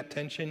leaving that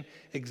tension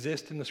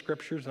exist in the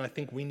scriptures, and I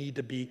think we need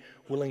to be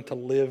willing to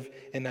live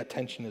in that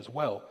tension as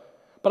well.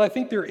 But I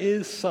think there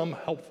is some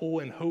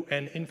helpful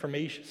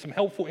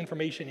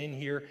information in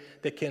here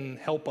that can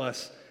help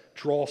us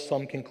draw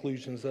some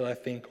conclusions that I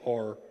think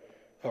are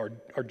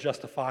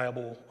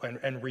justifiable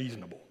and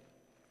reasonable.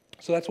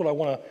 So that's what I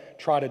want to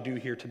try to do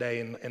here today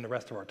in the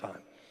rest of our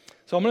time.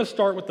 So I'm going to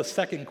start with the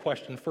second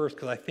question first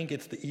because I think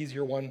it's the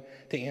easier one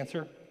to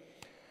answer.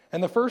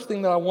 And the first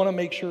thing that I want to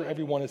make sure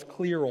everyone is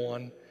clear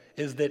on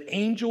is that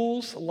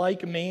angels,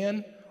 like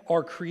man,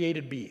 are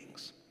created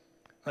beings.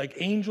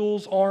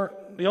 Angels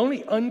aren't the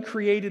only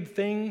uncreated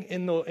thing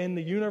in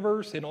the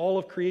universe, in all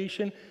of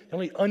creation. The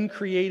only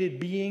uncreated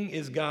being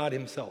is God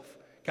himself.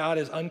 God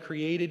is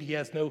uncreated. He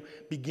has no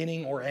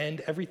beginning or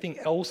end. Everything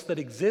else that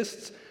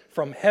exists,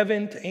 from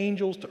heaven to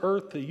angels to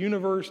earth to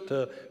universe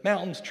to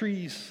mountains,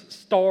 trees,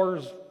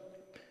 stars,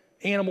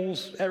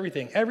 animals,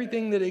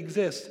 everything that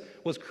exists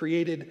was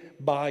created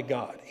by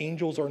God.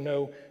 Angels are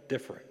no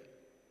different.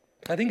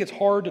 I think it's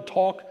hard to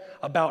talk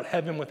about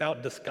heaven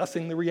without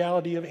discussing the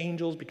reality of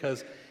angels,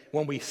 because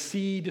when we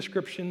see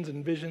descriptions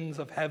and visions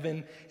of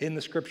heaven in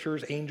the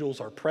scriptures,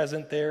 angels are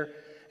present there.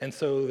 And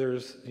so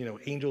there's,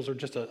 angels are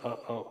just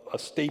a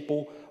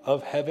staple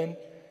of heaven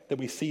that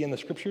we see in the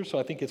scriptures. So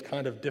I think it's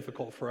kind of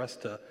difficult for us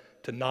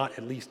to not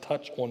at least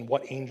touch on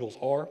what angels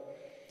are.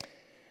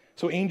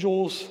 So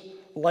angels,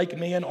 like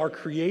man, are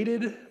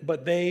created,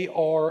 but they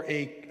are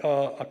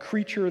a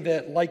creature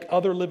that, like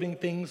other living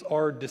things,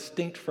 are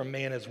distinct from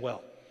man as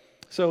well.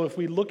 So if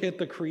we look at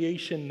the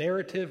creation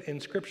narrative in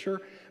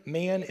Scripture,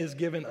 man is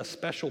given a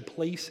special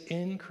place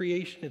in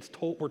creation.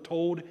 We're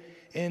told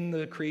in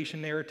the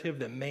creation narrative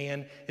that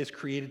man is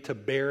created to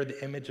bear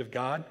the image of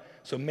God.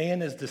 So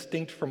man is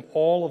distinct from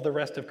all of the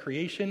rest of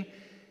creation,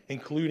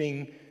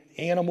 including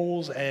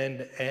animals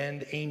and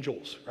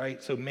angels,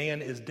 right? So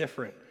man is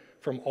different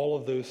from all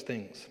of those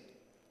things.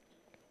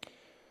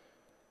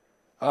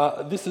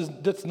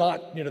 That's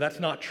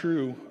not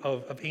true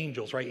of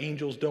angels, right?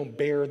 Angels don't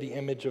bear the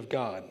image of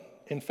God.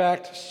 In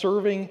fact,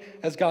 serving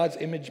as God's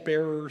image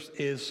bearers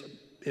is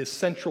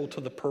central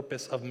to the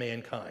purpose of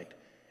mankind.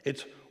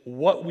 It's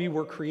what we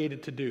were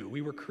created to do.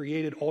 We were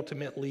created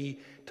ultimately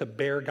to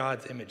bear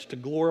God's image, to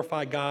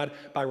glorify God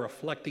by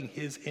reflecting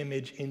his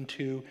image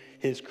into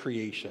his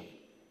creation.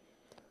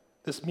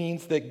 This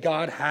means that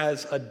God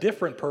has a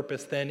different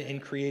purpose than in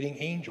creating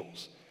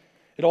angels.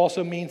 It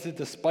also means that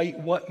despite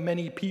what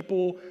many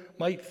people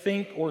might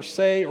think or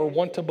say or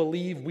want to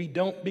believe, we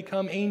don't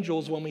become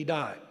angels when we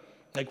die.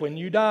 Like when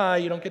you die,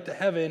 you don't get to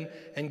heaven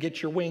and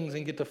get your wings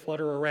and get to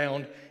flutter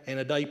around in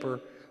a diaper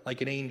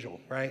like an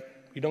angel, right?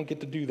 You don't get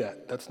to do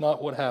that. That's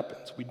not what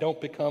happens. We don't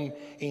become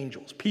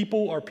angels.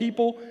 People are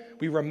people.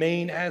 We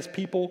remain as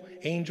people.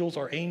 Angels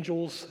are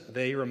angels.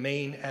 They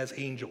remain as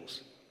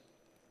angels.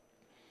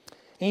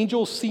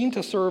 Angels seem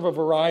to serve a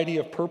variety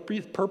of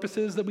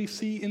purposes that we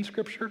see in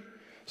Scripture.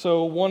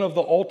 So one of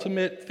the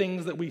ultimate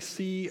things that we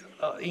see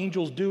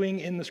angels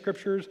doing in the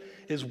Scriptures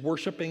is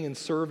worshiping and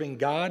serving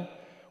God.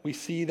 We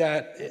see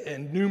that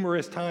in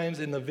numerous times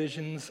in the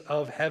visions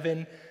of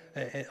heaven,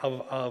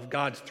 of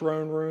God's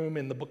throne room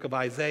in the book of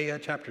Isaiah,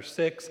 chapter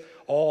 6,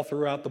 all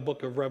throughout the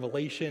book of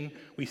Revelation.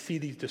 We see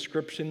these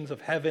descriptions of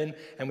heaven,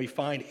 and we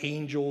find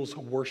angels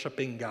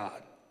worshiping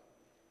God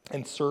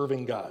and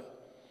serving God.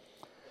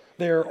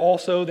 They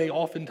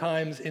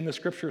oftentimes in the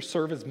scripture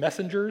serve as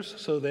messengers,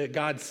 so that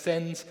God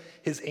sends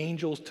his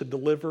angels to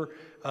deliver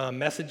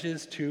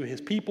messages to his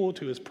people,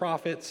 to his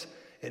prophets.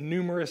 In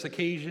numerous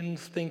occasions,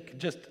 think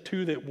just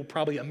two that will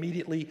probably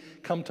immediately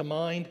come to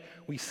mind.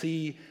 We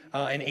see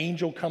an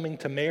angel coming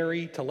to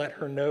Mary to let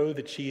her know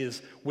that she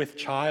is with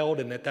child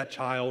and that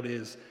child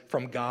is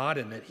from God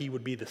and that he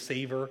would be the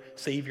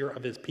savior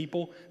of his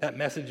people. That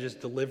message is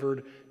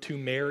delivered to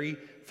Mary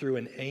through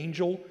an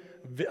angel.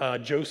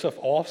 Joseph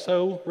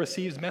also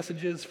receives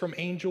messages from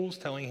angels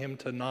telling him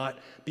to not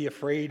be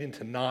afraid and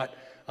to not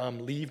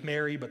leave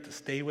Mary, but to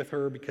stay with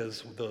her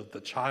because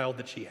the child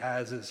that she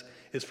has is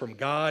from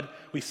God.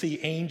 We see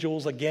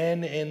angels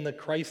again in the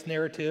Christ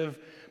narrative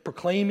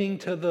proclaiming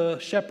to the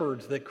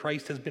shepherds that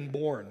Christ has been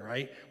born,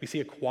 right? We see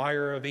a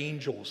choir of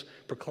angels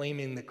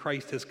proclaiming that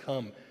Christ has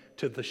come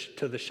to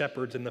the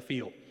shepherds in the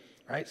field,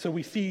 right? So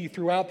we see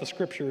throughout the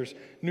scriptures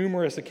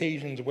numerous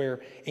occasions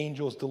where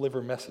angels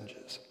deliver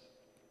messages.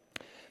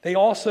 They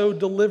also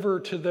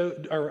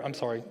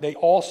they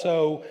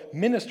also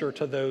minister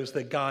to those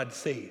that God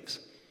saves.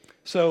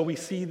 So we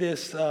see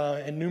this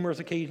in numerous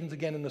occasions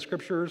again in the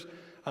scriptures.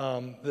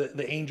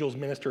 The angels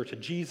minister to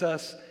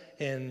Jesus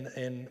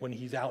and when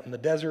he's out in the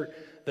desert.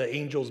 The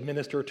angels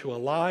minister to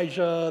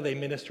Elijah. They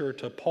minister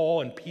to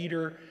Paul and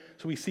Peter.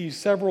 So we see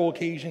several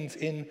occasions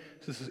in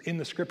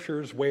the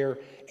scriptures where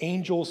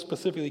angels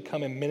specifically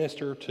come and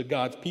minister to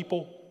God's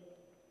people.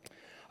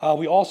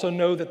 We also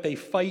know that they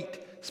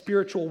fight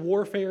spiritual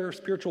warfare,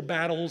 spiritual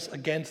battles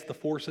against the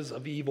forces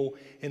of evil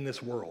in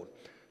this world.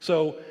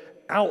 So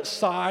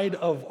outside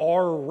of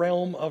our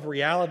realm of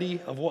reality,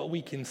 of what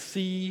we can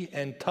see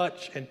and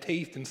touch and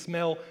taste and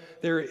smell,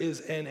 there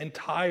is an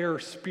entire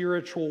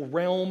spiritual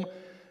realm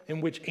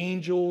in which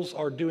angels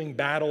are doing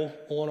battle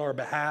on our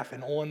behalf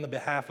and on the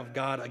behalf of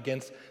God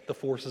against the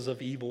forces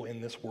of evil in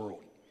this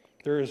world.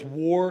 There is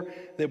war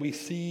that we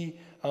see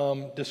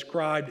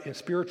described in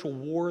spiritual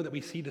war that we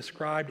see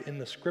described in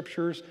the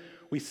scriptures.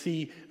 We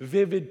see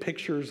vivid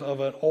pictures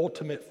of an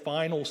ultimate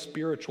final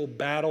spiritual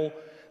battle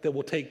that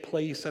will take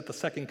place at the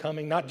second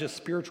coming, not just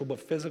spiritual but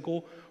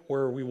physical,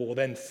 where we will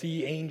then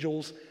see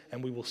angels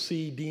and we will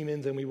see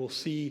demons and we will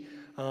see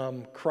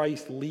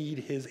Christ lead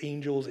his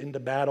angels into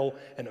battle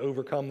and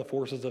overcome the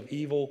forces of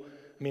evil.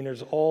 I mean,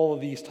 there's all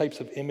of these types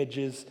of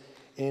images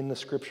in the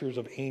scriptures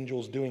of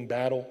angels doing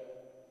battle.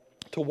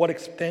 To what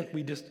extent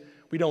we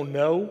don't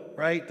know,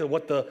 right?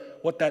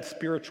 What that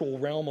spiritual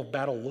realm of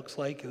battle looks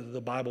like.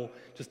 The Bible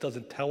just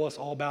doesn't tell us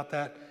all about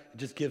that. It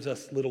just gives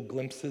us little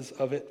glimpses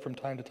of it from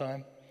time to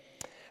time.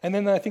 And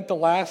then I think the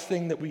last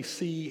thing that we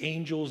see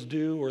angels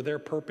do, or their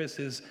purpose,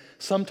 is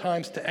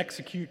sometimes to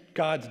execute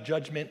God's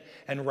judgment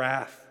and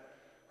wrath,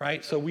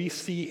 right? So we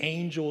see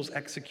angels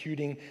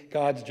executing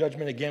God's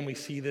judgment. Again, we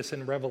see this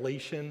in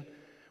Revelation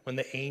when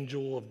the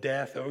angel of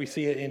death, or we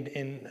see it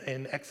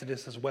in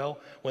Exodus as well,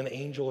 when the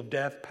angel of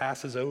death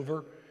passes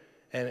over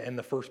and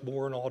the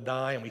firstborn all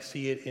die, and we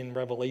see it in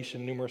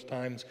Revelation numerous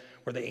times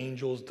where the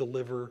angels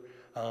deliver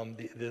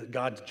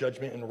God's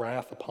judgment and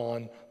wrath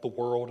upon the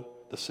world,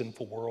 the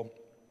sinful world.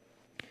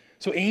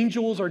 So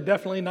angels are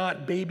definitely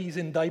not babies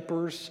in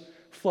diapers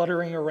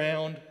fluttering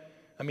around.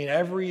 I mean,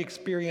 every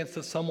experience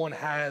that someone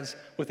has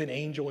with an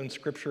angel in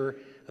Scripture,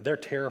 they're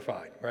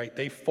terrified, right?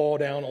 They fall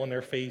down on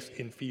their face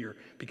in fear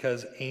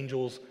because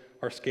angels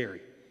are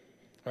scary,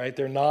 right?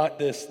 They're not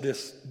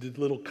this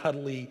little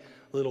cuddly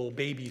little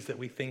babies that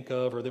we think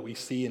of or that we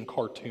see in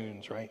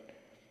cartoons, right?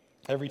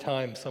 Every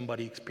time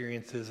somebody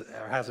experiences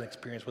or has an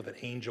experience with an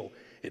angel,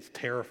 it's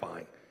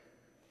terrifying.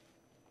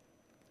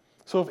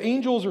 So if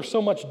angels are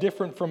so much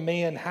different from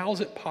man, how is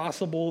it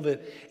possible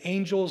that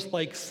angels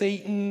like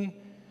Satan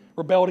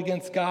rebelled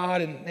against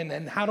God?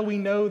 And how do we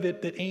know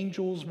that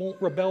angels won't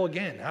rebel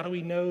again? How do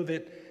we know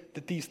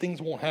that these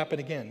things won't happen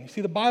again? You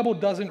see, the Bible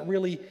doesn't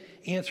really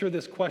answer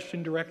this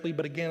question directly,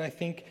 but again, I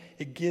think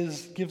it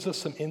gives us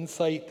some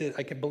insight that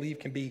I can believe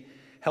can be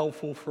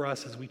helpful for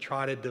us as we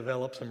try to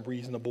develop some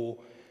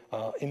reasonable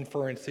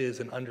inferences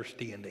and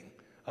understanding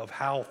of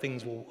how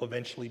things will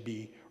eventually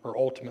be or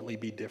ultimately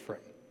be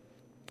different.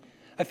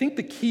 I think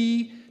the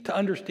key to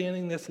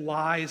understanding this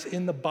lies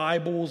in the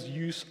Bible's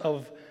use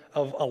of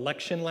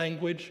election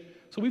language.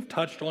 So we've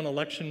touched on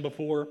election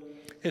before.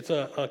 It's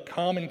a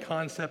common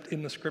concept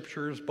in the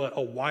Scriptures, but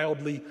a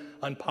wildly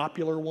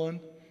unpopular one.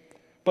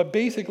 But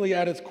basically,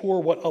 at its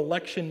core, what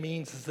election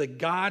means is that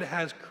God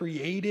has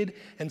created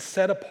and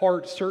set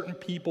apart certain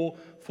people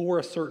for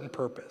a certain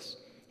purpose.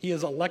 He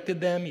has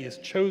elected them, He has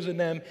chosen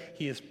them,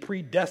 He has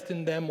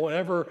predestined them.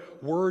 Whatever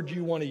word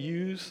you want to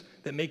use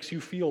that makes you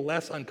feel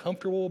less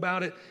uncomfortable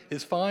about it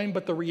is fine.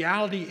 But the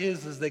reality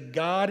is that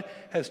God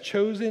has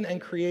chosen and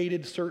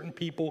created certain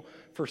people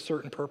for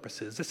certain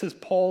purposes. This is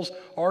Paul's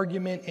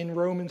argument in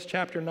Romans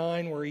chapter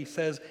 9, where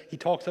he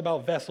talks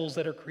about vessels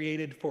that are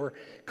created for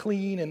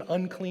clean and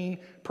unclean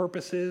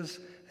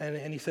purposes.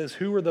 And he says,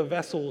 who are the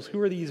vessels? Who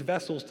are these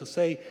vessels to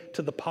say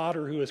to the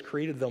potter who has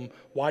created them,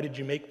 why did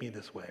you make me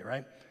this way,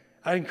 right?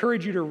 I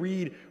encourage you to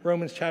read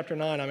Romans chapter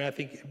 9. I mean, I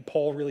think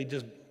Paul really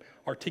just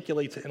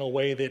articulates it in a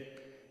way that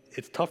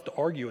it's tough to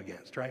argue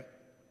against, right?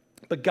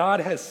 But God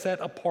has set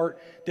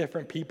apart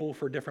different people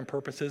for different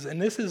purposes,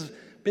 and this has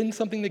been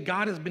something that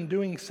God has been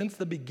doing since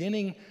the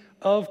beginning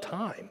of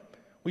time.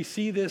 We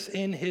see this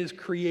in His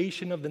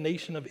creation of the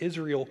nation of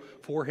Israel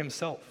for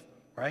Himself,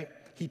 right?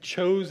 He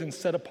chose and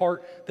set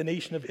apart the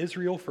nation of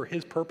Israel for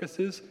His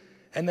purposes,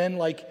 and then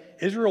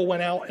Israel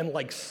went out and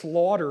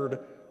slaughtered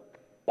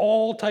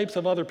all types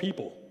of other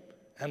people.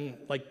 And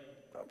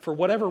for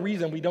whatever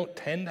reason, we don't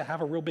tend to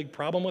have a real big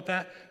problem with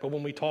that. But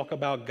when we talk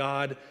about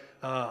God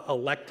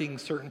electing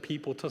certain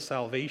people to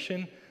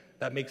salvation,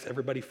 that makes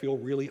everybody feel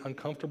really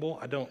uncomfortable.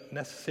 I don't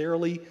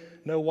necessarily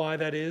know why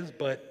that is,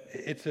 but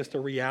it's just a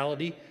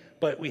reality.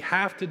 But we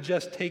have to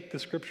just take the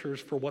Scriptures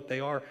for what they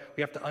are.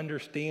 We have to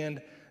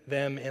understand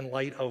them in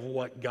light of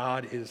what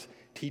God is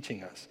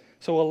teaching us.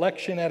 So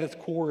election at its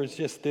core is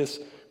just this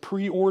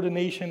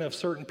preordination of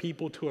certain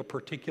people to a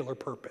particular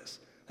purpose.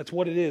 That's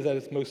what it is at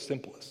its most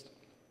simplest.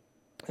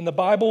 And the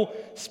Bible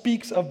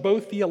speaks of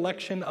both the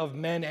election of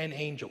men and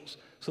angels.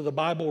 So the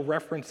Bible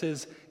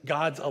references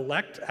God's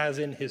elect, as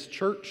in His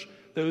church,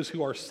 those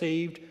who are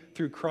saved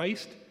through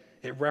Christ.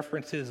 It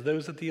references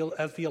those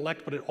as the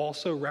elect, but it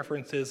also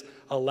references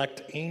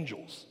elect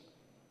angels.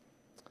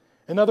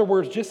 In other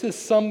words, just as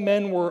some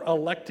men were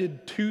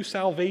elected to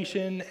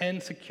salvation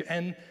and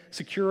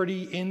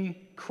security in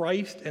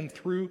Christ and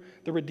through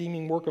the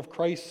redeeming work of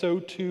Christ, so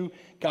too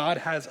God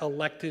has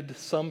elected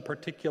some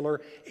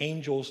particular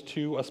angels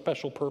to a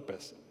special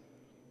purpose,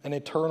 an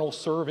eternal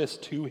service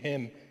to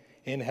Him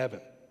in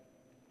heaven,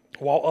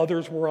 while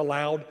others were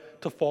allowed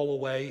to fall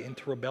away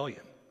into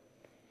rebellion.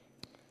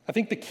 I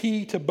think the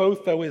key to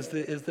both, though, is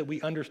that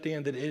we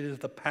understand that it is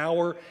the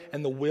power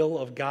and the will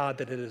of God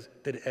that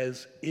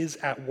is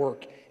at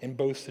work in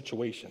both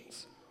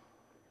situations.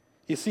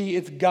 You see,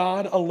 it's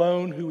God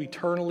alone who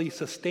eternally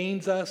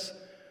sustains us,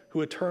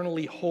 who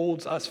eternally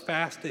holds us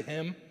fast to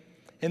Him.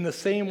 In the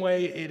same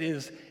way, it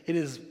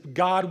is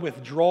God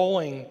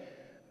withdrawing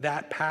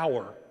that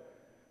power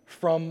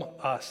from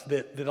us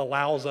that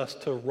allows us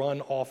to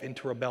run off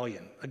into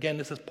rebellion. Again,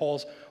 this is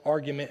Paul's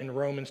argument in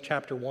Romans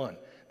chapter 1,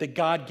 that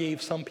God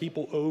gave some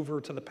people over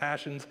to the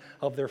passions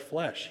of their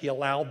flesh. He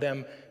allowed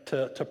them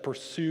to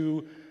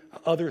pursue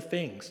other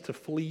things, to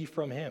flee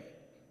from Him.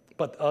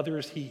 But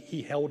others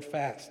He held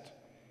fast.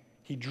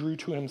 He drew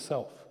to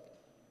Himself.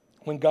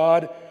 When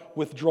God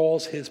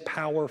withdraws His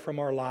power from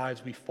our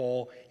lives, we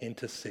fall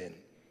into sin.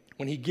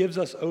 When He gives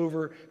us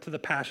over to the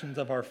passions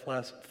of our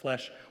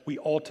flesh, we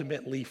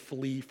ultimately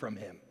flee from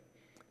Him.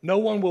 No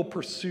one will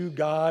pursue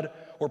God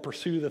or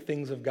pursue the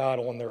things of God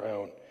on their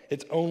own.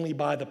 It's only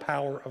by the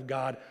power of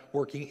God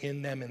working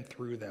in them and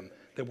through them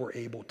that we're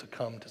able to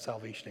come to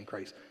salvation in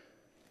Christ.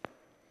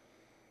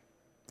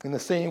 In the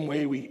same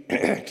way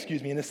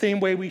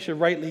we should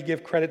rightly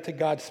give credit to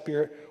God's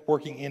Spirit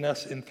working in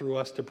us and through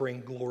us to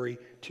bring glory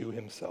to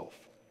Himself.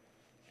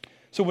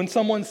 So when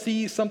someone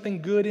sees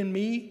something good in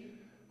me,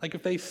 Like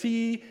if they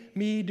see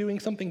me doing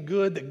something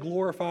good that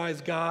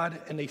glorifies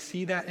God and they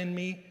see that in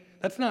me,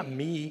 that's not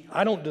me.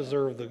 I don't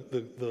deserve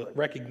the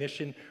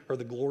recognition or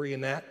the glory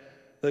in that.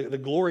 The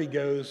glory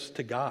goes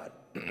to God.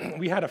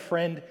 We had a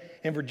friend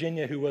in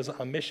Virginia who was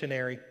a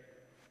missionary,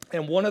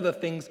 and one of the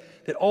things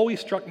that always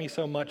struck me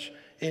so much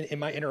in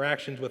my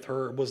interactions with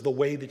her was the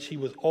way that she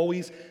was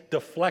always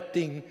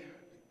deflecting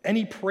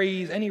any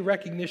praise, any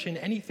recognition,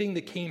 anything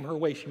that came her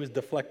way, she was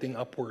deflecting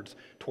upwards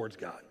towards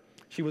God.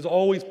 She was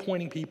always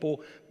pointing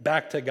people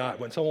back to God.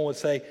 When someone would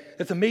say,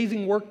 "It's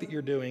amazing work that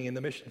you're doing in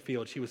the mission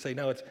field," she would say,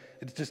 "No, it's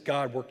just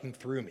God working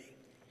through me,"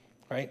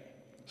 right?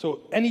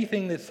 So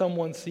anything that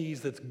someone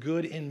sees that's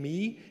good in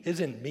me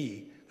isn't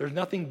me. There's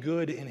nothing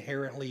good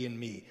inherently in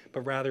me,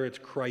 but rather it's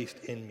Christ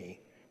in me,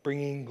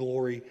 bringing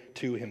glory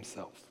to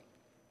himself.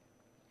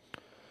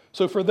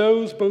 So for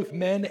those, both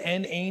men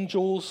and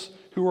angels,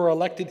 who are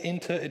elected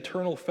into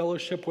eternal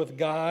fellowship with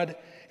God,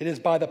 it is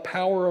by the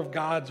power of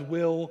God's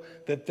will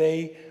that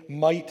they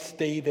might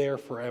stay there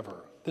forever.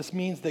 This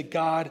means that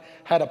God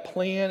had a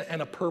plan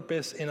and a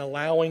purpose in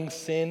allowing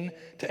sin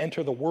to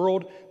enter the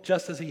world,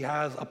 just as he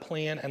has a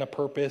plan and a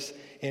purpose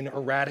in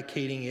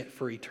eradicating it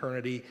for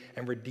eternity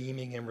and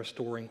redeeming and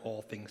restoring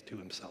all things to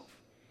himself.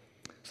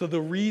 So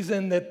the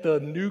reason that the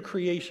new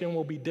creation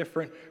will be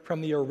different from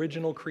the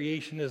original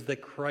creation is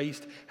that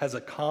Christ has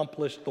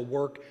accomplished the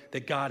work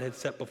that God had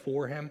set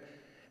before him.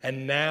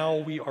 And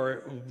now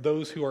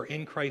those who are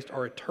in Christ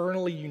are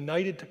eternally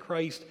united to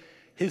Christ.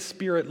 His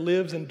Spirit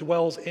lives and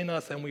dwells in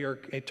us, and we are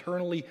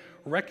eternally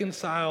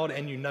reconciled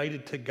and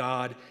united to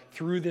God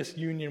through this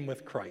union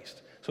with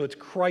Christ. So it's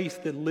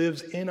Christ that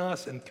lives in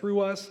us and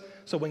through us.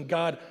 So when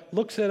God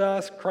looks at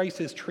us,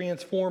 Christ is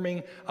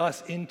transforming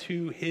us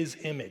into his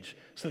image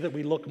so that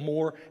we look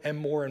more and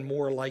more and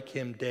more like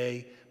him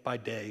day by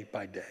day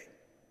by day,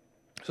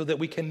 so that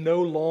we can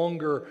no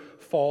longer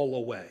fall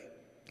away.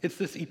 It's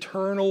this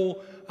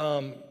eternal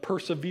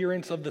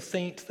perseverance of the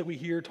saints that we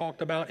hear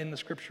talked about in the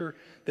scripture,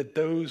 that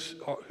those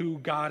who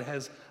God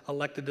has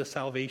elected to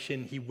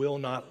salvation, he will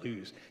not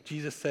lose.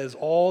 Jesus says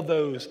all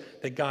those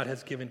that God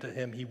has given to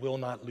him, he will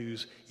not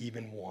lose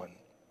even one.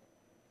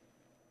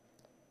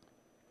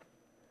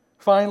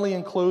 Finally,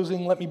 in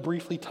closing, let me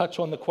briefly touch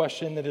on the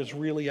question that is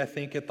really, I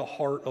think, at the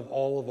heart of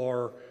all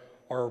of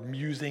our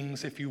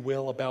musings, if you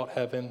will, about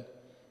heaven.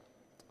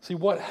 See,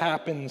 what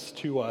happens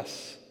to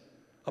us?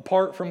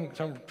 Apart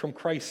from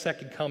Christ's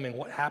second coming,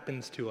 what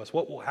happens to us?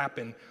 What will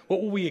happen?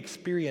 What will we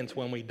experience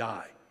when we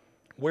die?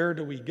 Where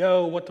do we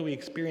go? What do we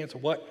experience?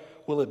 What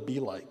will it be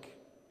like?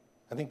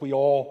 I think we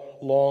all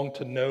long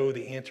to know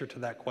the answer to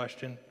that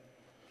question.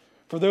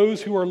 For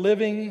those who are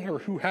living or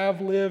who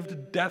have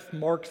lived, death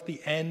marks the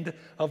end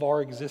of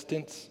our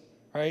existence,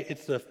 right?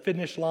 It's the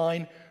finish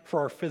line for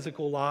our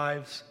physical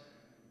lives,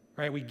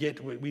 right?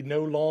 We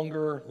no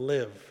longer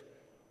live.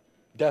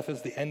 Death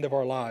is the end of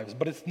our lives,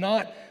 but it's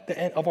not the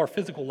end of our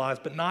physical lives,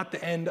 but not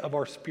the end of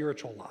our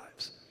spiritual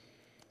lives.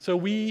 So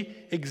we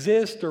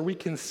exist, or we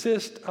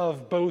consist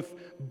of both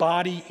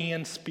body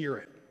and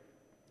spirit,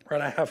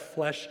 right? I have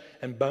flesh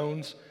and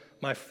bones.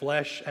 My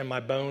flesh and my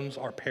bones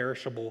are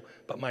perishable,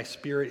 but my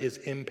spirit is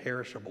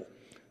imperishable.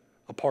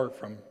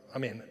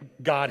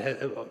 God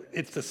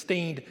it's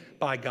sustained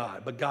by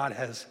God, but God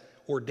has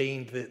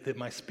ordained that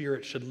my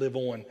spirit should live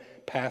on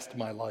past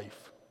my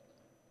life.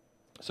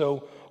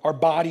 So our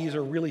bodies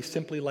are really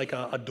simply like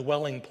a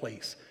dwelling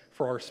place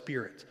for our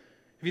spirits.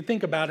 If you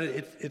think about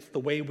it, it's the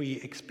way we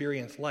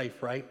experience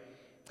life, right?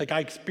 Like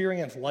I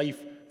experience life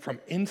from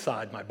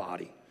inside my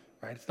body,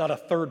 right? It's not a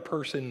third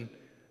person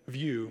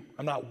view.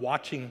 I'm not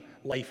watching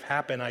life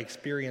happen. I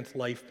experience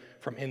life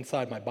from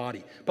inside my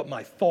body. But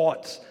my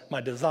thoughts,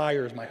 my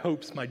desires, my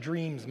hopes, my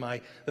dreams,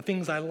 the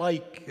things I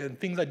like and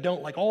things I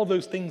don't like, all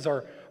those things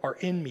are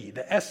in me.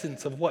 The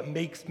essence of what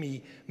makes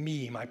me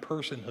me, my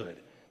personhood.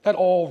 That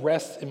all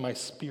rests in my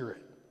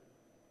spirit.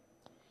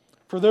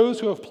 For those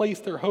who have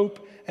placed their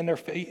hope and their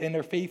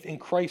faith in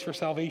Christ for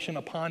salvation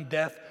upon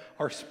death,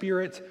 our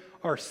spirits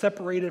are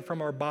separated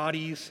from our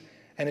bodies,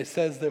 and it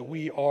says that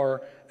we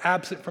are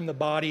absent from the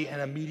body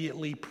and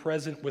immediately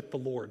present with the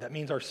Lord. That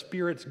means our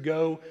spirits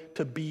go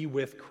to be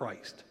with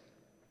Christ.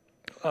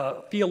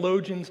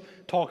 Theologians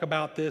talk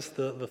about this.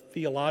 The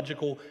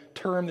theological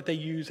term that they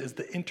use is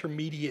the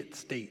intermediate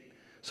state.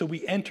 So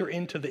we enter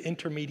into the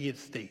intermediate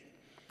state.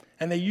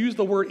 And they use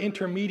the word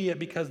intermediate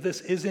because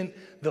this isn't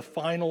the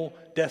final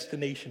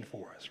destination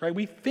for us, right?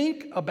 We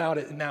think about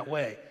it in that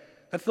way.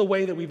 That's the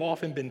way that we've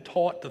often been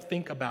taught to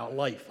think about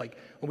life. Like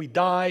when we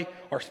die,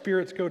 our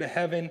spirits go to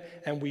heaven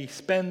and we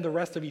spend the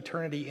rest of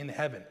eternity in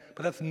heaven.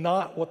 But that's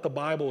not what the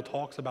Bible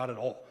talks about at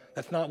all.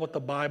 That's not what the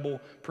Bible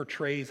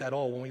portrays at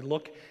all. When we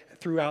look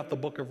throughout the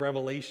book of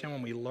Revelation,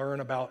 when we learn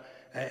about,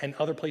 and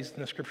other places in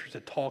the scriptures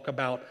that talk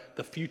about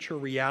the future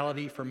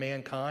reality for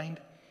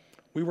mankind,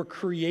 we were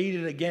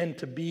created again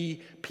to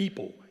be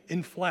people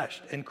in flesh,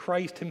 and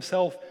Christ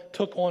himself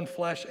took on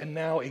flesh and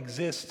now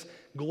exists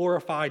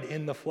glorified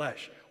in the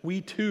flesh. We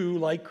too,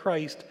 like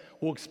Christ,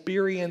 will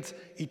experience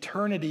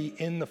eternity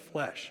in the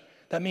flesh.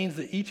 That means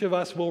that each of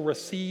us will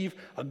receive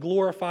a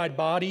glorified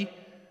body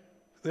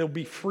They'll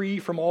be free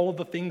from all of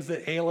the things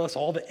that ail us,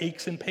 all the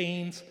aches and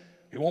pains.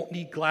 We won't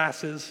need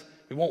glasses.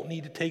 We won't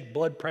need to take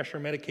blood pressure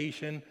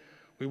medication.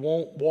 We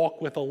won't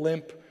walk with a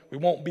limp. We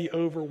won't be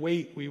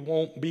overweight. We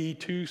won't be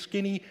too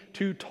skinny,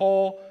 too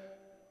tall.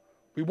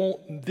 We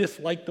won't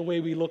dislike the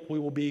way we look. We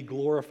will be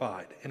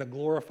glorified in a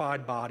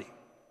glorified body.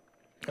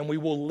 And we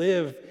will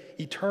live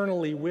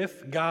eternally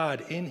with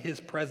God in his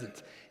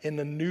presence in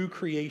the new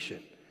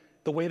creation,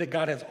 the way that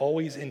God has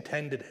always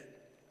intended it.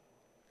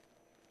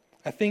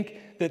 I think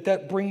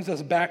that brings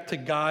us back to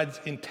God's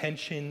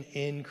intention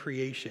in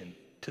creation,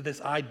 to this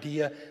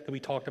idea that we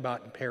talked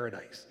about in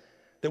paradise,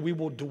 that we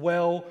will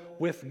dwell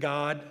with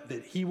God,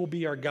 that he will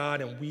be our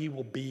God, and we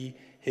will be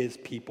his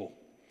people.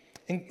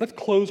 And let's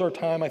close our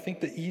time. I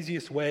think the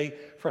easiest way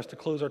for us to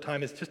close our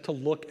time is just to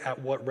look at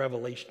what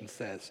Revelation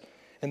says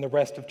in the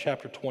rest of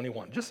chapter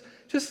 21.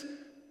 Just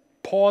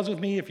pause with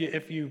me if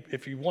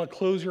you want to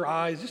close your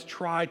eyes. Just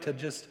try to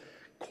just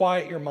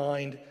quiet your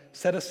mind,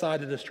 set aside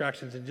the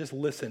distractions, and just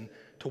listen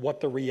to what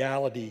the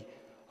reality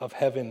of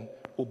heaven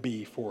will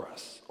be for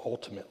us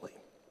ultimately.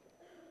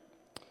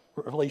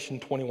 Revelation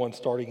 21,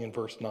 starting in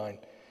verse 9.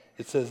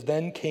 It says,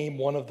 "Then came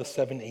one of the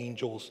 7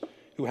 angels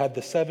who had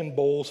the 7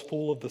 bowls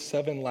full of the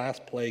 7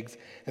 last plagues,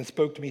 and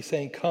spoke to me,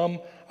 saying, 'Come,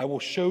 I will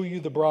show you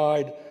the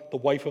bride, the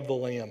wife of the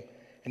Lamb.'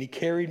 And he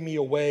carried me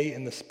away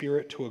in the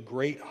Spirit to a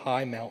great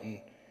high mountain,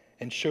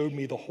 and showed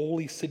me the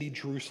holy city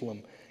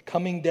Jerusalem,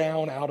 coming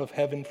down out of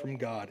heaven from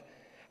God,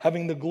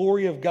 having the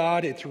glory of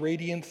God, its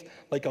radiance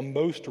like a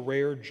most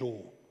rare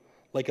jewel,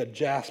 like a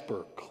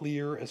jasper,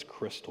 clear as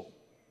crystal.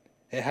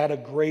 It had a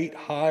great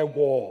high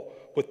wall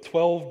with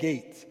 12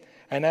 gates,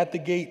 and at the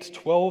gates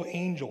 12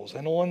 angels,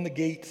 and on the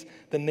gates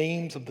the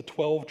names of the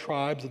 12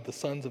 tribes of the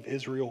sons of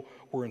Israel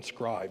were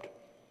inscribed.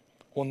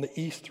 On the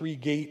east 3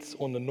 gates,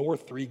 on the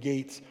north 3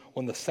 gates,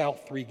 on the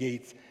south 3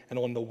 gates, and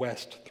on the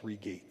west 3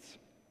 gates.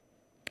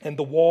 And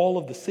the wall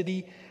of the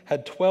city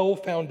had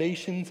 12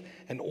 foundations,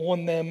 and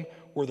on them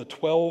were the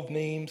 12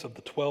 names of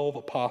the 12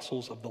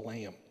 apostles of the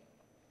Lamb.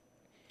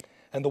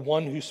 And the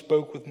one who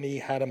spoke with me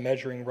had a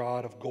measuring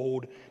rod of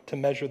gold to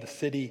measure the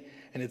city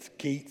and its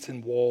gates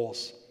and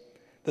walls.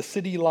 The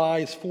city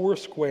lies 4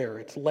 square,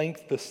 its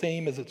length the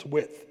same as its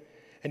width.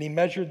 And he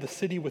measured the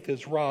city with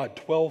his rod,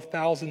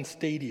 12,000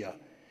 stadia.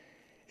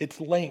 Its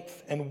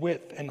length and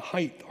width and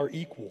height are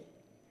equal.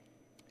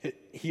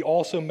 He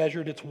also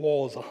measured its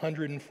walls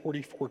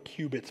 144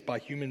 cubits by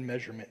human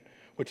measurement,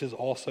 which is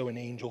also an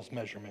angel's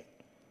measurement.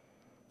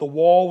 The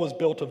wall was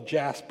built of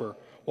jasper,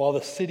 while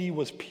the city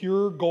was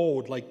pure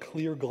gold like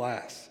clear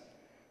glass.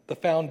 The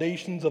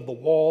foundations of the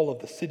wall of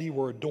the city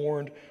were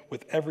adorned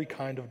with every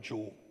kind of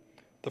jewel.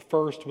 The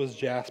first was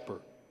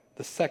jasper,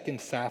 the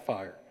second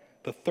sapphire,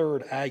 the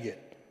third agate,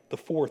 the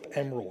fourth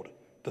emerald,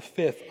 the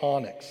fifth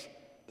onyx,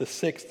 the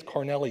sixth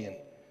carnelian,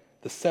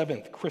 the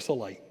seventh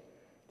chrysolite,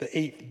 the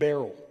 8th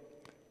beryl,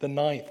 the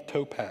 9th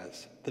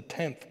topaz, the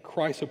 10th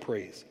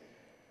chrysoprase,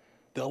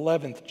 the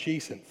 11th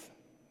jacinth,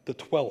 the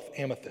 12th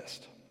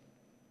amethyst.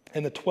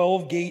 And the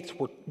 12 gates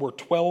were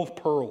 12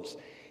 pearls,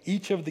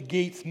 each of the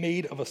gates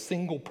made of a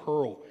single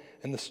pearl,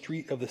 and the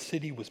street of the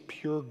city was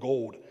pure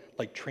gold,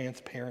 like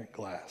transparent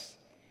glass.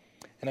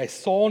 And I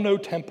saw no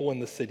temple in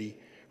the city,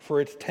 for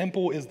its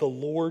temple is the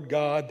Lord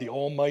God, the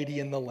Almighty,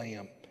 and the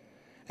Lamb.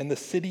 And the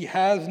city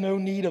has no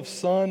need of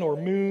sun or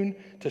moon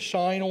to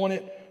shine on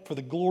it, for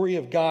the glory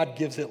of God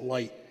gives it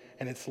light,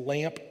 and its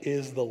lamp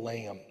is the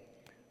Lamb.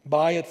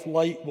 By its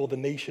light will the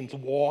nations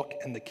walk,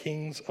 and the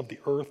kings of the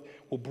earth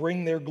will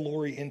bring their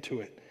glory into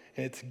it,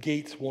 and its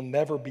gates will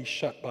never be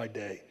shut by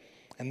day,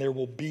 and there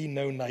will be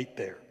no night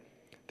there.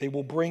 They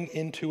will bring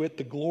into it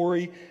the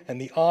glory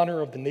and the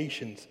honor of the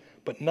nations,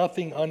 but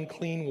nothing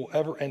unclean will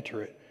ever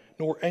enter it,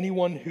 nor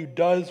anyone who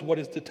does what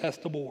is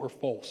detestable or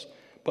false,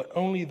 but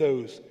only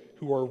those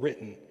who are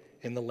written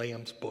in the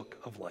Lamb's book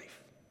of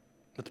life.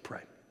 Let's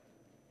pray.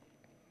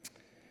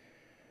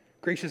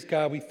 Gracious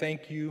God, we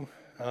thank you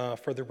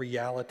for the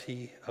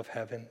reality of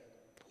heaven.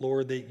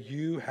 Lord, that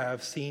you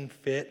have seen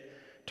fit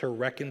to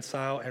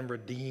reconcile and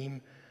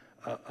redeem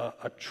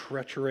a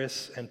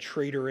treacherous and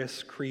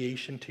traitorous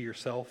creation to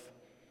yourself.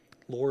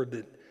 Lord,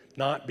 that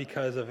not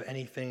because of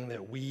anything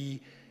that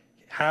we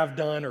have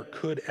done or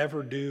could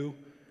ever do,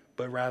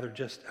 but rather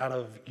just out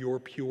of your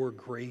pure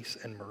grace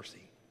and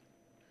mercy.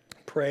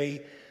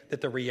 Pray that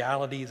the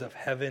realities of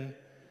heaven,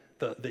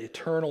 the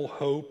eternal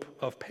hope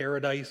of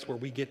paradise where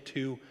we get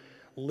to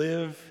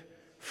live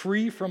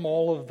free from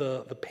all of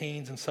the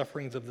pains and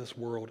sufferings of this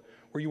world,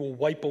 where you will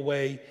wipe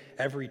away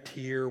every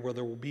tear, where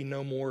there will be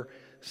no more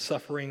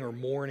suffering or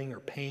mourning or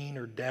pain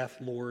or death,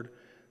 Lord,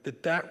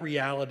 that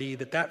reality,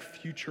 that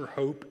future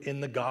hope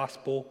in the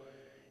gospel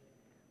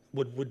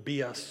would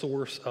be a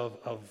source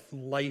of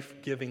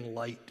life-giving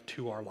light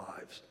to our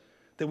lives,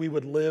 that we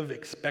would live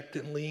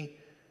expectantly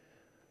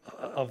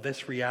of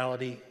this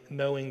reality,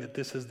 knowing that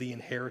this is the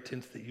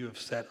inheritance that you have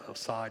set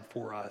aside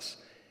for us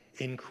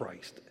in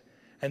Christ.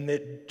 And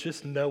that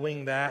just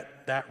knowing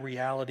that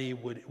reality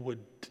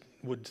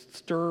would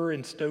stir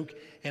and stoke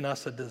in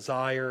us a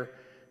desire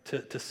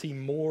to see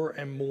more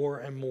and more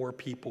and more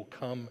people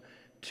come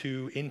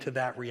into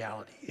that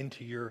reality,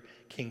 into your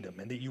kingdom,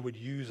 and that you would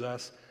use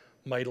us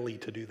mightily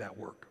to do that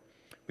work.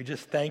 We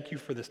just thank you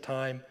for this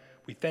time.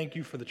 We thank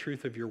you for the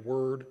truth of your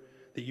word,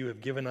 that you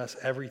have given us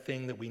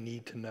everything that we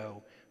need to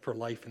know for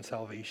life and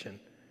salvation,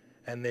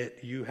 and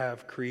that you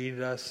have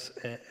created us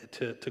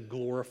to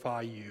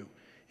glorify you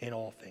in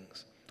all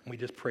things. And we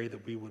just pray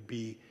that we would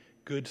be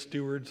good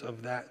stewards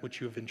of that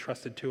which you have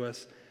entrusted to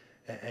us,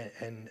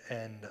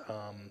 and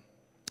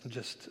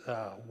just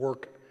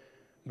work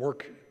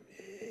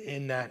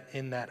in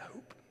that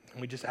hope.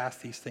 And we just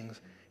ask these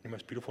things in your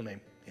most beautiful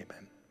name.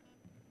 Amen.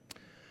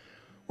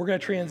 We're going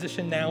to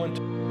transition now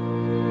into